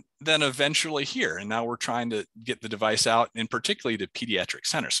 and then eventually here. And now we're trying to get the device out, and particularly to pediatric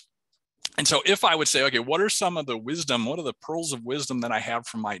centers. And so if I would say, okay, what are some of the wisdom, what are the pearls of wisdom that I have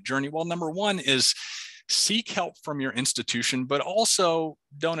from my journey? Well, number one is seek help from your institution, but also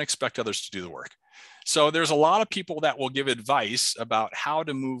don't expect others to do the work. So there's a lot of people that will give advice about how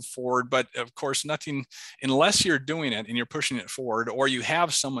to move forward, but of course, nothing, unless you're doing it and you're pushing it forward, or you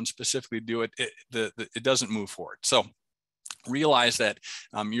have someone specifically do it, it doesn't move forward. So realize that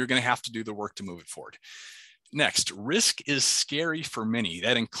you're going to have to do the work to move it forward. Next, risk is scary for many.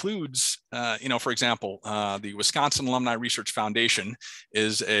 That includes, for example, the Wisconsin Alumni Research Foundation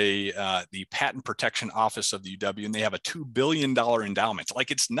is the patent protection office of the UW, and they have a $2 billion endowment.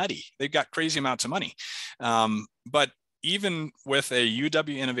 Like, it's nutty. They've got crazy amounts of money. But even with a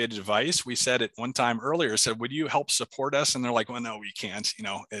UW innovative device, we said at one time earlier, said, would you help support us? And they're like, well, no, we can't,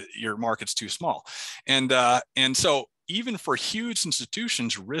 your market's too small. And so even for huge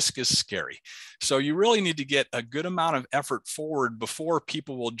institutions, risk is scary. So you really need to get a good amount of effort forward before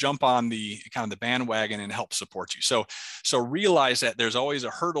people will jump on the kind of the bandwagon and help support you. So realize that there's always a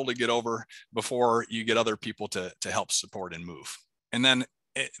hurdle to get over before you get other people to help support and move. And then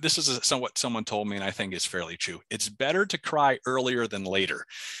this is what someone told me, and I think is fairly true. It's better to cry earlier than later.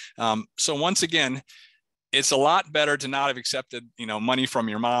 So once again, it's a lot better to not have accepted, money from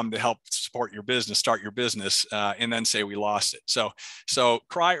your mom to help support your business, start your business, and then say we lost it. So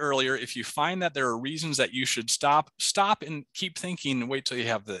cry earlier. If you find that there are reasons that you should stop and keep thinking and wait till you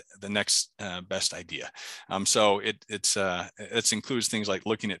have the next best idea. So it includes things like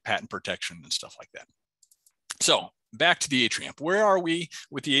looking at patent protection and stuff like that. So back to the H-ramp. Where are we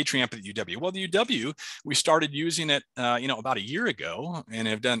with the H-ramp at UW? Well, the UW, we started using it, about a year ago,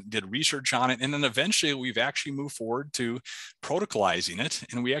 and did research on it. And then eventually we've actually moved forward to protocolizing it.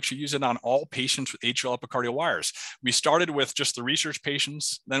 And we actually use it on all patients with atrial epicardial wires. We started with just the research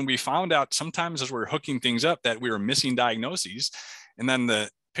patients. Then we found out sometimes as we were hooking things up that we were missing diagnoses. And then the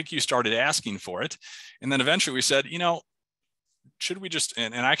PICU started asking for it. And then eventually we said, should we just,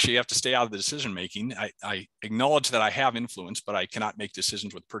 and I actually have to stay out of the decision making. I acknowledge that I have influence, but I cannot make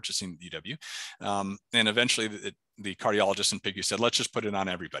decisions with purchasing the UW. And eventually the cardiologist and PICU said, let's just put it on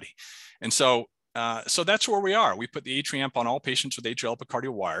everybody. And so that's where we are. We put the H-ramp on all patients with atrial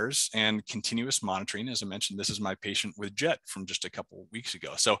epicardial wires and continuous monitoring. As I mentioned, this is my patient with JET from just a couple of weeks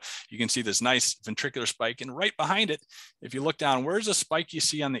ago. So you can see this nice ventricular spike, and right behind it, if you look down, where's a spike you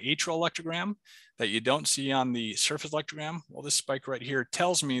see on the atrial electrogram that you don't see on the surface electrogram? Well, this spike right here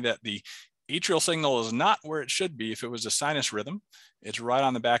tells me that the atrial signal is not where it should be. If it was a sinus rhythm, it's right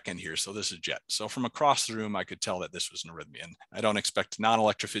on the back end here. So this is JET. So from across the room, I could tell that this was an arrhythmia. And I don't expect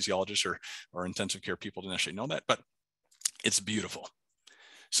non-electrophysiologists or intensive care people to necessarily know that, but it's beautiful.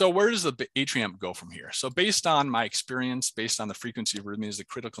 So where does the H-ramp go from here? So based on my experience, based on the frequency of arrhythmias, the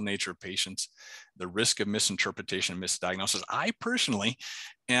critical nature of patients, the risk of misinterpretation and misdiagnosis, I personally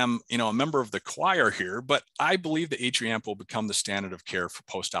am, a member of the choir here, but I believe the H-ramp will become the standard of care for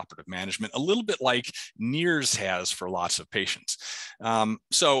postoperative management, a little bit like NIRS has for lots of patients.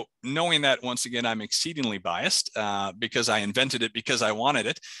 So knowing that, once again, I'm exceedingly biased because I invented it because I wanted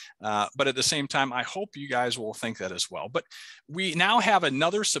it. But at the same time, I hope you guys will think that as well. But we now have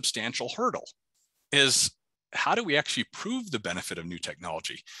another substantial hurdle, is how do we actually prove the benefit of new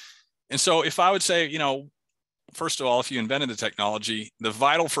technology? And so if I would say, first of all, if you invented the technology, the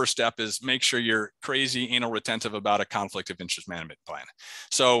vital first step is make sure you're crazy anal retentive about a conflict of interest management plan.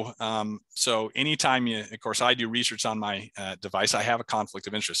 So anytime of course, I do research on my device, I have a conflict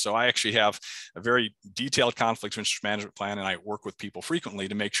of interest. So I actually have a very detailed conflict of interest management plan, and I work with people frequently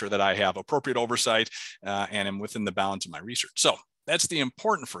to make sure that I have appropriate oversight and am within the bounds of my research. So that's the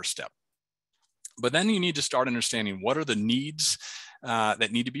important first step. But then you need to start understanding what are the needs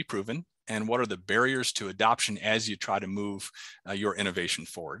that need to be proven, and what are the barriers to adoption as you try to move your innovation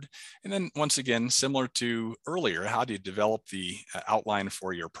forward. And then once again, similar to earlier, how do you develop the outline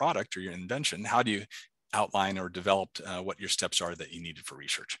for your product or your invention? How do you outline or develop what your steps are that you needed for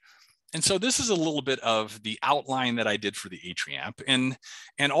research? And so this is a little bit of the outline that I did for the H-ramp. And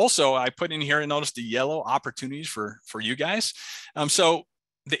also I put in here, and notice the yellow opportunities for you guys. So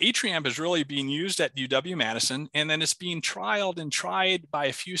the H-ramp is really being used at UW-Madison, and then it's being trialed and tried by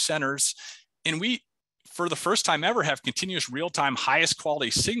a few centers. And we for the first time ever, have continuous real-time highest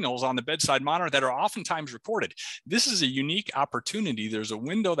quality signals on the bedside monitor that are oftentimes recorded. This is a unique opportunity. There's a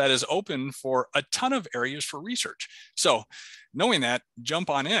window that is open for a ton of areas for research. So knowing that, jump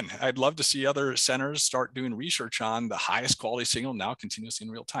on in. I'd love to see other centers start doing research on the highest quality signal now continuously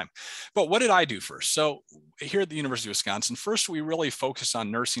in real time. But what did I do first? So here at the University of Wisconsin, first, we really focused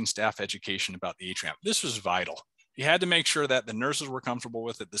on nursing staff education about the HRAMP. This was vital. You had to make sure that the nurses were comfortable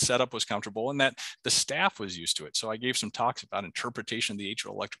with it, the setup was comfortable, and that the staff was used to it. So I gave some talks about interpretation of the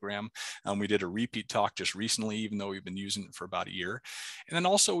atrial electrogram. We did a repeat talk just recently, even though we've been using it for about a year. And then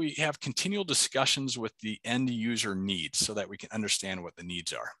also we have continual discussions with the end user needs so that we can understand what the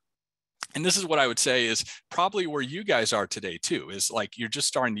needs are. And this is what I would say is probably where you guys are today too, is like you're just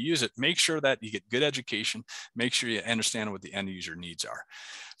starting to use it. Make sure that you get good education, make sure you understand what the end user needs are.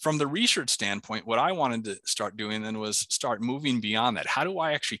 From the research standpoint, what I wanted to start doing then was start moving beyond that. How do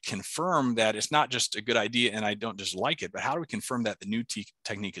I actually confirm that it's not just a good idea and I don't just like it, but how do we confirm that the new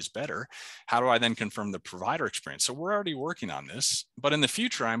technique is better? How do I then confirm the provider experience? So we're already working on this, but in the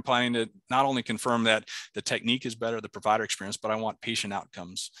future, I'm planning to not only confirm that the technique is better, the provider experience, but I want patient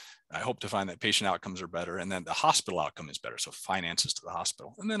outcomes. I hope to find that patient outcomes are better and then the hospital outcome is better. So finances to the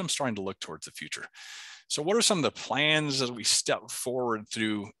hospital. And then I'm starting to look towards the future. So what are some of the plans as we step forward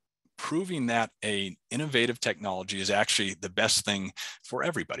through proving that an innovative technology is actually the best thing for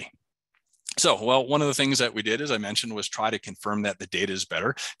everybody? So, well, one of the things that we did, as I mentioned, was try to confirm that the data is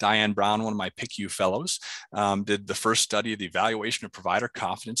better. Diane Brown, one of my PICU fellows, did the first study of the evaluation of provider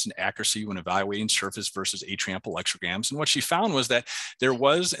confidence and accuracy when evaluating surface versus ATRAMP electrograms. And what she found was that there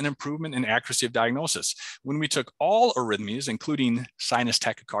was an improvement in accuracy of diagnosis. When we took all arrhythmias, including sinus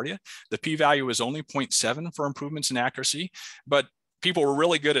tachycardia, the p-value was only 0.7 for improvements in accuracy, but people were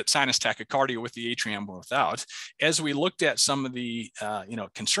really good at sinus tachycardia with the atrium or without. As we looked at some of the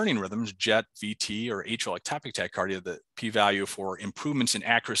concerning rhythms, jet, VT, or atrial ectopic tachycardia, the p-value for improvements in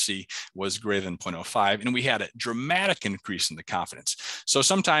accuracy was greater than 0.05, and we had a dramatic increase in the confidence. So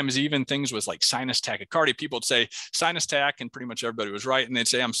sometimes even things with like sinus tachycardia, people would say sinus tach, and pretty much everybody was right, and they'd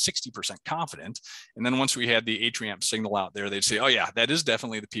say I'm 60% confident. And then once we had the atrium signal out there, they'd say, oh yeah, that is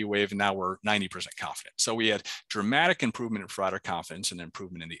definitely the P wave, and now we're 90% confident. So we had dramatic improvement in provider confidence and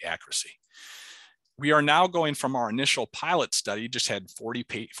improvement in the accuracy. We are now going from our initial pilot study, just had 40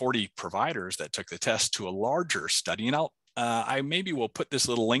 providers that took the test, to a larger study. And I maybe will put this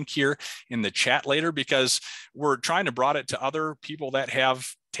little link here in the chat later, because we're trying to broaden it to other people that have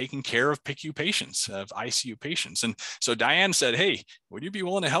taken care of PICU patients, of ICU patients. And so Diane said, hey, would you be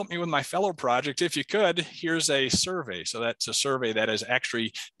willing to help me with my fellow project? If you could, here's a survey. So that's a survey that is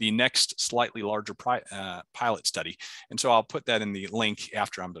actually the next slightly larger pilot study. And so I'll put that in the link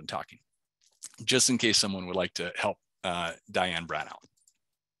after I'm done talking, just in case someone would like to help Diane Brown out.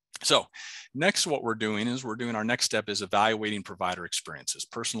 So next, what we're doing is our next step is evaluating provider experiences,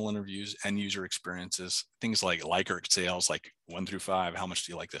 personal interviews, end user experiences, things like Likert sales, like 1 through 5. How much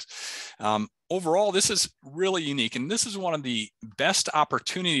do you like this? Overall, this is really unique. And this is one of the best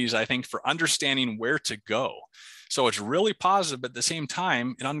opportunities, I think, for understanding where to go. So it's really positive, but at the same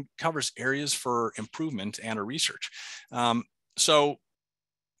time, it uncovers areas for improvement and or research. So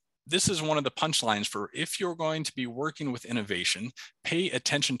this is one of the punchlines for if you're going to be working with innovation, pay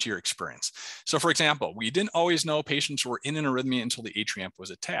attention to your experience. So for example, we didn't always know patients were in an arrhythmia until the atrium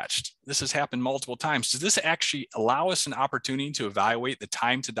was attached. This has happened multiple times. Does this actually allow us an opportunity to evaluate the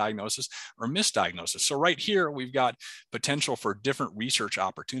time to diagnosis or misdiagnosis? So right here, we've got potential for different research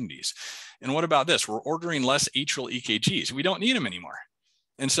opportunities. And what about this? We're ordering less atrial EKGs. We don't need them anymore.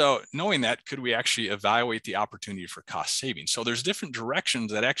 And so knowing that, could we actually evaluate the opportunity for cost savings? So there's different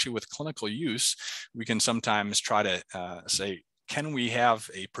directions that actually with clinical use, we can sometimes try to say, can we have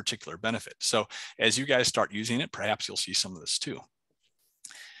a particular benefit? So as you guys start using it, perhaps you'll see some of this too.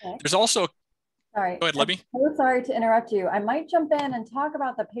 Okay. There's also, sorry. Go ahead, Libby. I'm so sorry to interrupt you. I might jump in and talk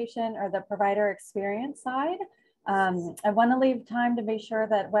about the patient or the provider experience side. I want to leave time to be sure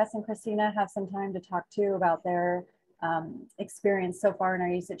that Wes and Christina have some time to talk too about their experience so far in our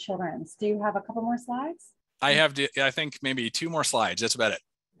use at Children's. Do you have a couple more slides? I have, I think maybe 2 more slides. That's about it.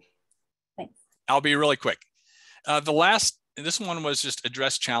 Thanks. I'll be really quick. This one was just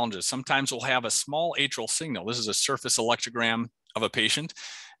address challenges. Sometimes we'll have a small atrial signal. This is a surface electrogram of a patient.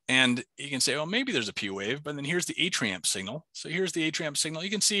 And you can say, well, maybe there's a P wave, but then here's the atrium signal. So here's the atrium signal. You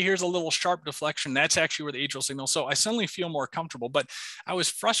can see here's a little sharp deflection. That's actually where the atrial signal. So I suddenly feel more comfortable, but I was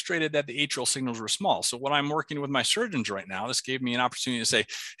frustrated that the atrial signals were small. So when I'm working with my surgeons right now, this gave me an opportunity to say,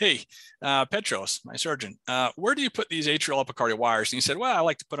 hey, Petros, my surgeon, where do you put these atrial epicardial wires? And he said, well, I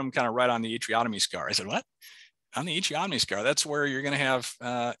like to put them kind of right on the atriotomy scar. I said, what? on the ichiotomy scar, that's where you're going to have,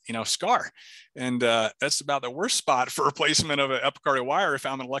 scar. And that's about the worst spot for replacement of an epicardial wire if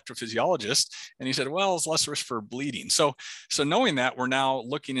I'm an electrophysiologist. And he said, well, it's less risk for bleeding. So knowing that, we're now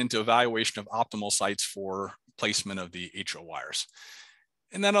looking into evaluation of optimal sites for placement of the atrial wires.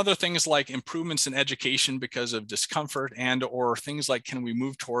 And then other things like improvements in education because of discomfort, and or things like, can we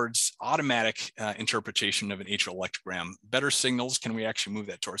move towards automatic interpretation of an atrial electrogram? Better signals, can we actually move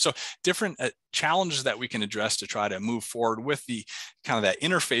that towards? So different challenges that we can address to try to move forward with the kind of that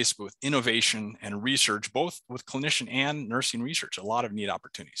interface with innovation and research, both with clinician and nursing research. A lot of neat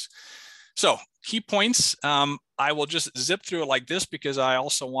opportunities. So key points, I will just zip through it like this because I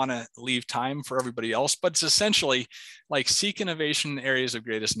also want to leave time for everybody else, but it's essentially like seek innovation in areas of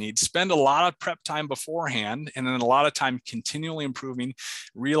greatest need, spend a lot of prep time beforehand, and then a lot of time continually improving,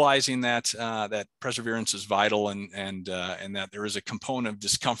 realizing that that perseverance is vital, and that there is a component of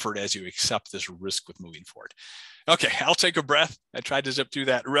discomfort as you accept this risk with moving forward. Okay, I'll take a breath. I tried to zip through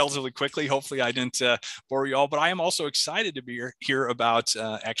that relatively quickly. Hopefully I didn't bore you all, but I am also excited to be here about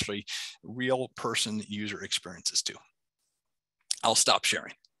actually real person user experiences too. I'll stop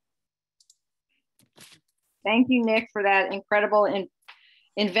sharing. Thank you, Nick, for that incredible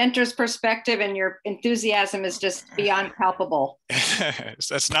inventor's perspective, and your enthusiasm is just beyond palpable.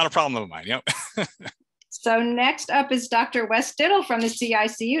 That's not a problem of mine. Yep. So next up is Dr. Wes Diddle from the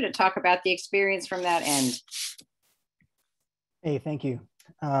CICU to talk about the experience from that end. Hey, thank you.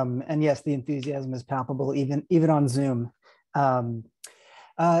 And yes, the enthusiasm is palpable, even on Zoom.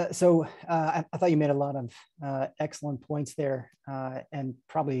 I thought you made a lot of excellent points there, and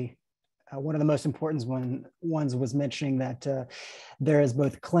probably one of the most important ones was mentioning that there is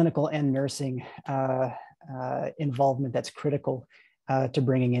both clinical and nursing involvement that's critical to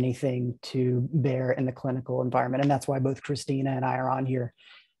bringing anything to bear in the clinical environment. And that's why both Christina and I are on here.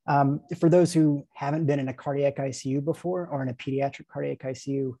 For those who haven't been in a cardiac ICU before, or in a pediatric cardiac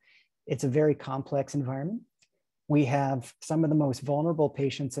ICU, it's a very complex environment. We have some of the most vulnerable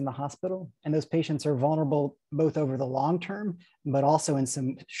patients in the hospital, and those patients are vulnerable both over the long term, but also in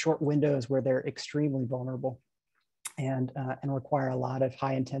some short windows where they're extremely vulnerable and require a lot of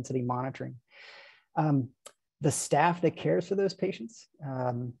high intensity monitoring. The staff that cares for those patients,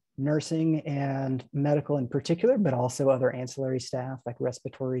 nursing and medical in particular, but also other ancillary staff like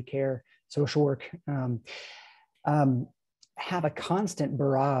respiratory care, social work, have a constant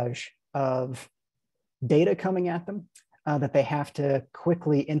barrage of data coming at them that they have to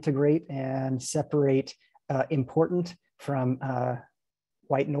quickly integrate and separate important from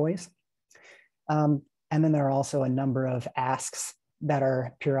white noise. And then there are also a number of asks that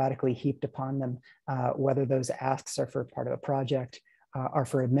are periodically heaped upon them, whether those asks are for part of a project, are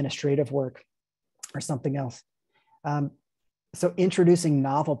for administrative work, or something else. So introducing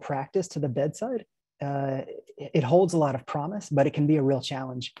novel practice to the bedside, it holds a lot of promise, but it can be a real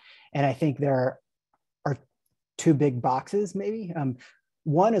challenge. And I think there are two big boxes, maybe.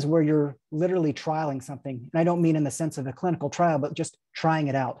 One is where you're literally trialing something. And I don't mean in the sense of a clinical trial, but just trying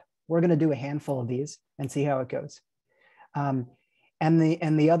it out. We're going to do a handful of these and see how it goes. And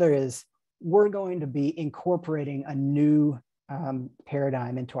the other is we're going to be incorporating a new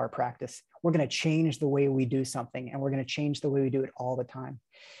paradigm into our practice. We're going to change the way we do something, and we're going to change the way we do it all the time.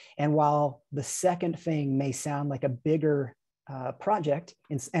 And while the second thing may sound like a bigger project,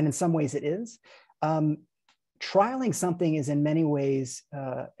 and in some ways it is, trialing something is in many ways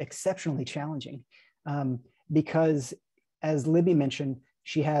exceptionally challenging because, as Libby mentioned,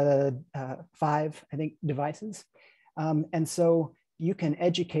 she had 5, I think, devices. And so you can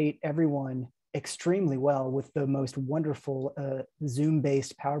educate everyone extremely well with the most wonderful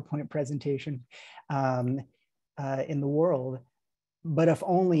Zoom-based PowerPoint presentation in the world. But if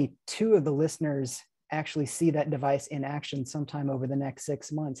only 2 of the listeners actually see that device in action sometime over the next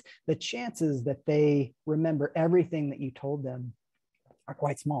 6 months, the chances that they remember everything that you told them are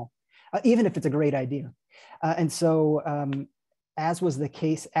quite small, even if it's a great idea. And so as is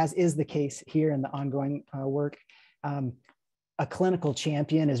the case here in the ongoing work, a clinical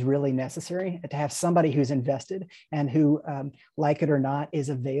champion is really necessary, to have somebody who's invested and who, like it or not, is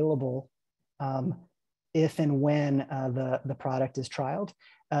available if and when the product is trialed.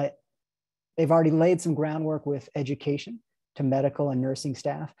 They've already laid some groundwork with education to medical and nursing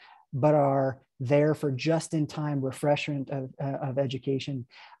staff, but are there for just-in-time refreshment of education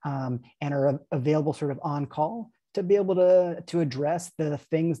and are available sort of on call to be able to address the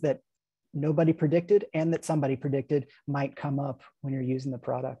things that nobody predicted and that somebody predicted might come up when you're using the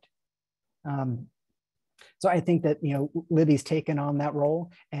product. So I think that, Libby's taken on that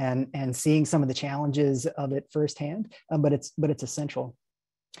role and seeing some of the challenges of it firsthand, but it's essential.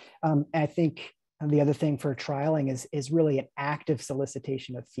 I think And the other thing for trialing is really an active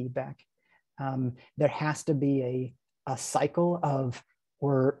solicitation of feedback. There has to be a cycle of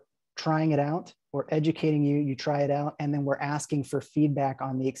we're trying it out, we're educating you, you try it out, and then we're asking for feedback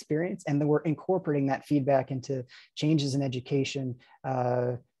on the experience, and then we're incorporating that feedback into changes in education,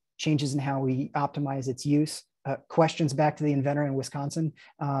 changes in how we optimize its use, questions back to the inventor in Wisconsin,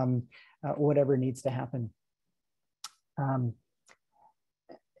 whatever needs to happen.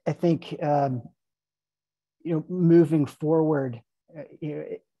 I think, moving forward,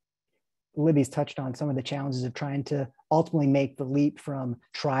 Libby's touched on some of the challenges of trying to ultimately make the leap from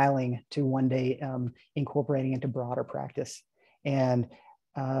trialing to one day incorporating into broader practice. And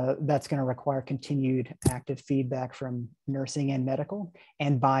that's going to require continued active feedback from nursing and medical,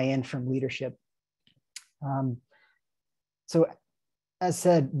 and buy-in from leadership. So as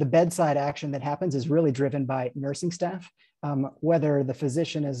said, the bedside action that happens is really driven by nursing staff. Whether the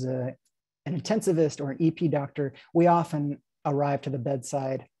physician is an intensivist or an EP doctor, we often arrive to the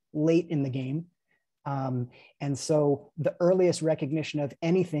bedside late in the game. And so the earliest recognition of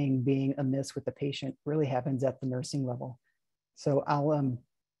anything being amiss with the patient really happens at the nursing level. So I'll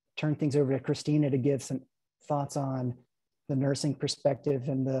turn things over to Christina to give some thoughts on the nursing perspective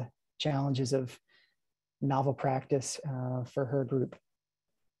and the challenges of novel practice for her group.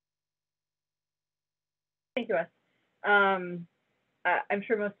 Thank you, Wes. I'm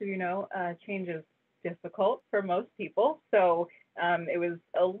sure most of you know change is difficult for most people. So it was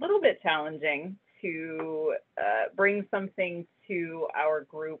a little bit challenging to bring something to our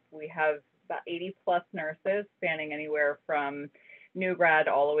group. We have about 80 plus nurses spanning anywhere from new grad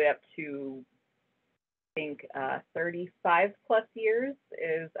all the way up to, I think, 35 plus years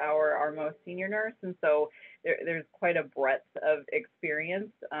is our most senior nurse. And so there's quite a breadth of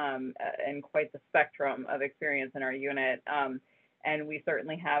experience and quite the spectrum of experience in our unit. And we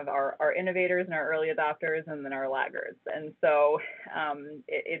certainly have our innovators and our early adopters, and then our laggards. And so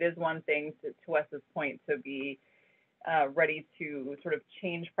it is one thing, to Wes's point, to be ready to sort of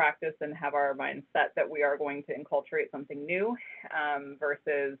change practice and have our mind set that we are going to inculturate something new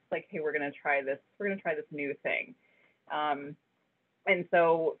versus like, hey, we're going to try this new thing. And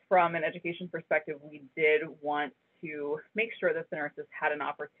so from an education perspective, we did want to make sure that the nurses had an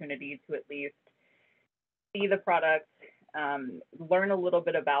opportunity to at least see the product, learn a little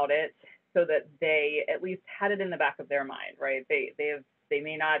bit about it, so that they at least had it in the back of their mind, right? They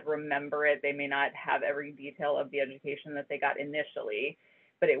may not remember it, they may not have every detail of the education that they got initially,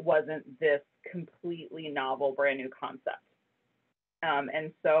 but it wasn't this completely novel, brand new concept.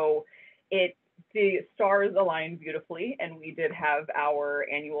 And so the stars aligned beautifully, and we did have our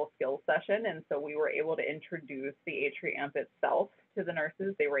annual skills session, and so we were able to introduce the Atri amp itself to the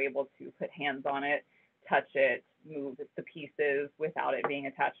nurses. They were able to put hands on it, touch it, move the pieces without it being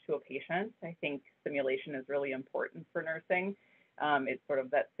attached to a patient. I think simulation is really important for nursing. It's sort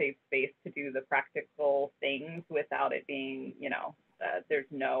of that safe space to do the practical things without it being, there's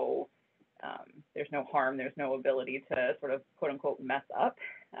no harm, there's no ability to sort of quote unquote mess up.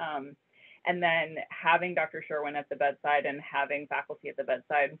 And then having Dr. Sherwin at the bedside and having faculty at the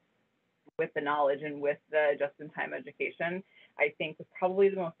bedside with the knowledge and with the just-in-time education, I think was probably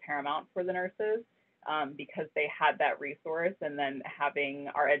the most paramount for the nurses. Because they had that resource, and then having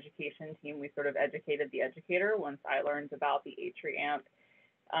our education team, we sort of educated the educator. Once I learned about the Atri amp,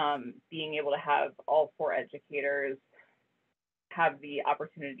 being able to have all 4 educators have the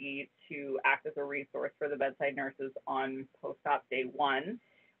opportunity to act as a resource for the bedside nurses on post-op day 1,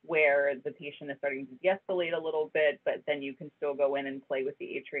 where the patient is starting to de-escalate a little bit, but then you can still go in and play with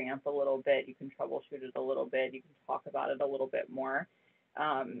the Atri amp a little bit. You can troubleshoot it a little bit. You can talk about it a little bit more.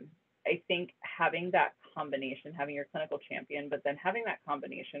 I think having that combination, having your clinical champion, but then having that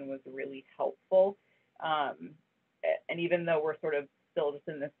combination was really helpful. And even though we're sort of still just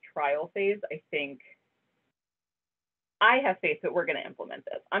in this trial phase, I think I have faith that we're going to implement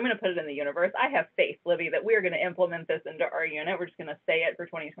this. I'm going to put it in the universe. I have faith, Libby, that we're going to implement this into our unit. We're just going to say it for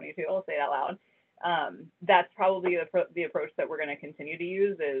 2022. I'll say it out loud. That's probably the approach that we're going to continue to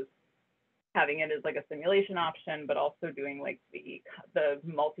use, is having it as like a simulation option, but also doing like the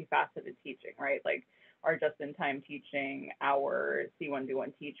multifaceted teaching, right? Like our just-in-time teaching, our see one, do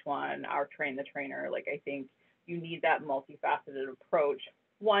one, teach one, our train the trainer. Like I think you need that multifaceted approach.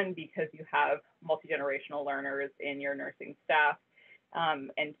 One, because you have multi-generational learners in your nursing staff,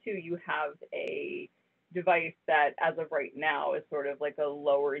 and 2, you have a device that, as of right now, is sort of like a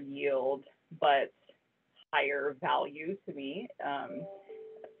lower yield but higher value to me.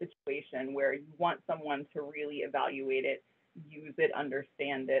 Situation where you want someone to really evaluate it, use it,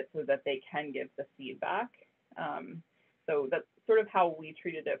 understand it, so that they can give the feedback. So sort of how we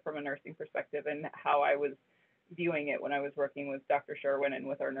treated it from a nursing perspective and how I was viewing it when I was working with Dr. Sherwin and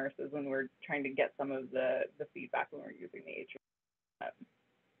with our nurses when we're trying to get some of the feedback when we're using the atrium.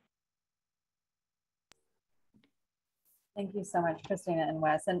 Thank you so much, Christina and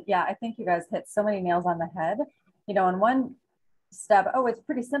Wes. And yeah, I think you guys hit so many nails on the head. You know, in one step, oh, it's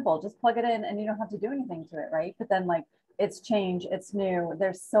pretty simple. Just plug it in and you don't have to do anything to it, right? But then like, it's change, it's new.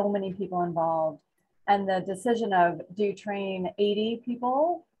 There's so many people involved. And the decision of, do you train 80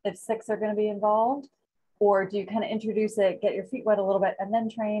 people if 6 are going to be involved? Or do you kind of introduce it, get your feet wet a little bit, and then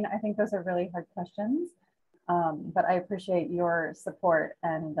train? I think those are really hard questions. But I appreciate your support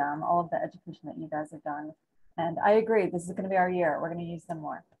and all of the education that you guys have done. And I agree, this is going to be our year. We're going to use them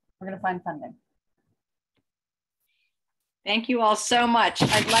more. We're going to find funding. Thank you all so much.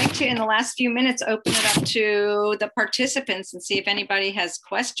 I'd like to, in the last few minutes, open it up to the participants and see if anybody has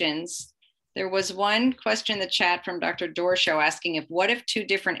questions. There was one question in the chat from Dr. Dorshow asking what if 2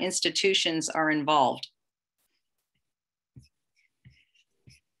 different institutions are involved?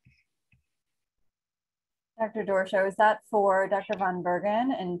 Dr. Dorshow, is that for Dr. Von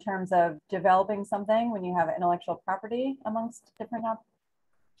Bergen in terms of developing something when you have intellectual property amongst different?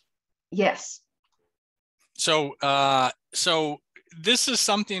 Yes. So, this is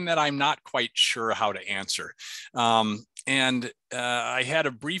something that I'm not quite sure how to answer. I had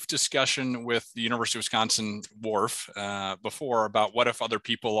a brief discussion with the University of Wisconsin WARF before about what if other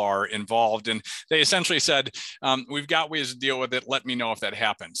people are involved. And they essentially said, we've got ways to deal with it. Let me know if that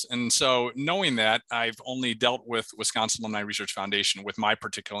happens. And so knowing that, I've only dealt with Wisconsin Alumni Research Foundation with my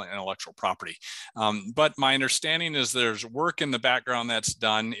particular intellectual property. But my understanding is there's work in the background that's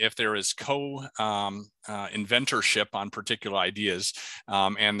done if there is inventorship on particular ideas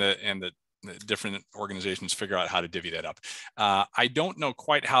and the different organizations figure out how to divvy that up. I don't know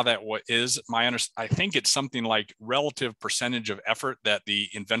quite how that is. I think it's something like relative percentage of effort that the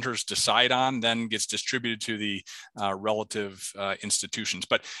inventors decide on then gets distributed to the relative institutions,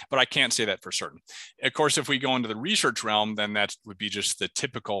 but I can't say that for certain. Of course, if we go into the research realm, then that would be just the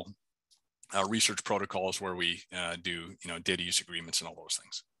typical research protocols where we do data use agreements and all those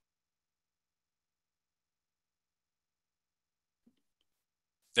things.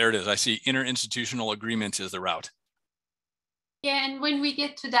 There it is. I see interinstitutional agreements is the route. Yeah, and when we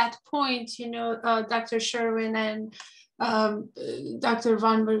get to that point, Dr. Sherwin and Dr.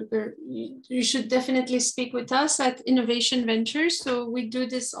 Von Berger, you should definitely speak with us at Innovation Ventures. So we do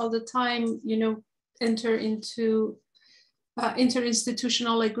this all the time, enter into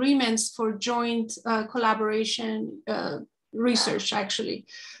interinstitutional agreements for joint collaboration research actually.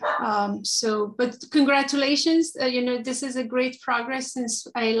 But congratulations, this is a great progress since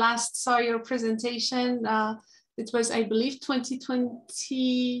I last saw your presentation. It was, I believe,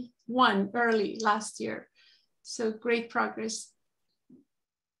 2021, early last year. So great progress.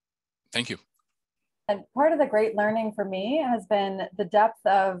 Thank you. And part of the great learning for me has been the depth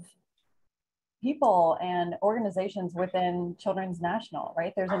of people and organizations within Children's National,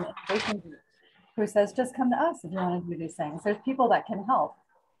 right? There's an innovation group who says, just come to us if you want to do these things. There's people that can help.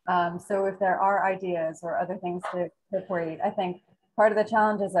 So if there are ideas or other things to incorporate, I think part of the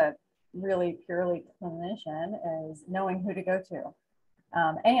challenge as a really purely clinician is knowing who to go to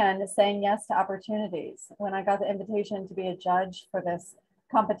and saying yes to opportunities. When I got the invitation to be a judge for this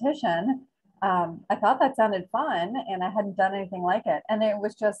competition, I thought that sounded fun and I hadn't done anything like it. And it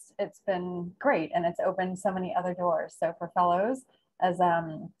was just, it's been great. And it's opened so many other doors. So for fellows, as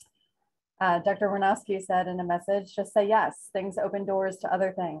Dr. Warnowski said in a message, just say yes. Things open doors to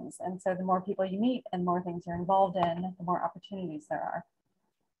other things. And so the more people you meet and more things you're involved in, the more opportunities there are.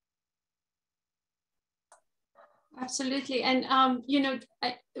 Absolutely. And,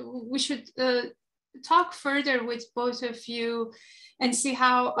 we should talk further with both of you and see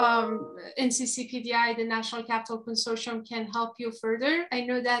how NCCPDI, the National Capital Consortium, can help you further. I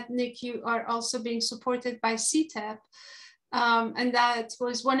know that, Nick, you are also being supported by CTEP. And that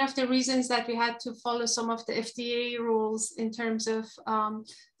was one of the reasons that we had to follow some of the FDA rules in terms of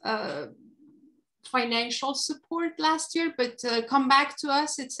financial support last year, but come back to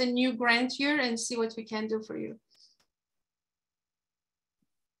us. It's a new grant year and see what we can do for you.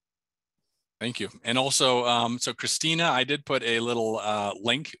 Thank you. And also, so Christina, I did put a little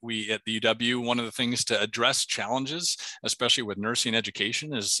link. We at the UW, one of the things to address challenges, especially with nursing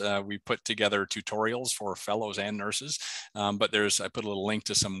education, is we put together tutorials for fellows and nurses. But I put a little link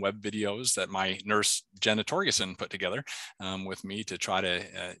to some web videos that my nurse, Jenna Torgerson, put together with me to try to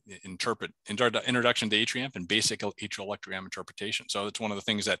interpret introduction to atrium and basic atrial electrogram interpretation. So it's one of the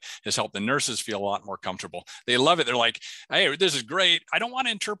things that has helped the nurses feel a lot more comfortable. They love it. They're like, hey, this is great. I don't want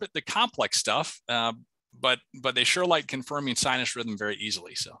to interpret the complex stuff. but they sure like confirming sinus rhythm very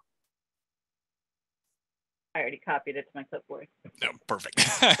easily. So I already copied it to my clipboard. no, perfect.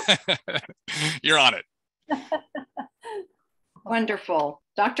 You're on it. Wonderful.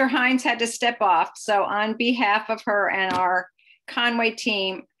 Dr. Hines had to step off. So on behalf of her and our Conway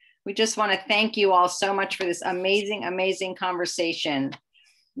team, we just want to thank you all so much for this amazing, amazing conversation.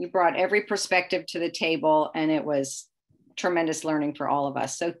 You brought every perspective to the table, and it was tremendous learning for all of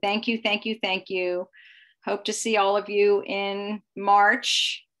us. So thank you, thank you, thank you. Hope to see all of you in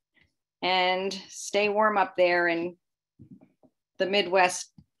March, and stay warm up there in the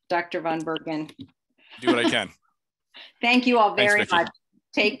Midwest, Dr. Von Bergen. Do what I can. Thank you all very much.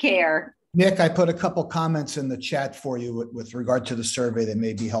 Take care. Nick, I put a couple comments in the chat for you with regard to the survey that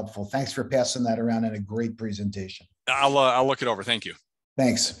may be helpful. Thanks for passing that around, and a great presentation. I'll look it over. Thank you.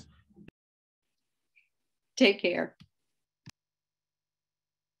 Thanks. Take care.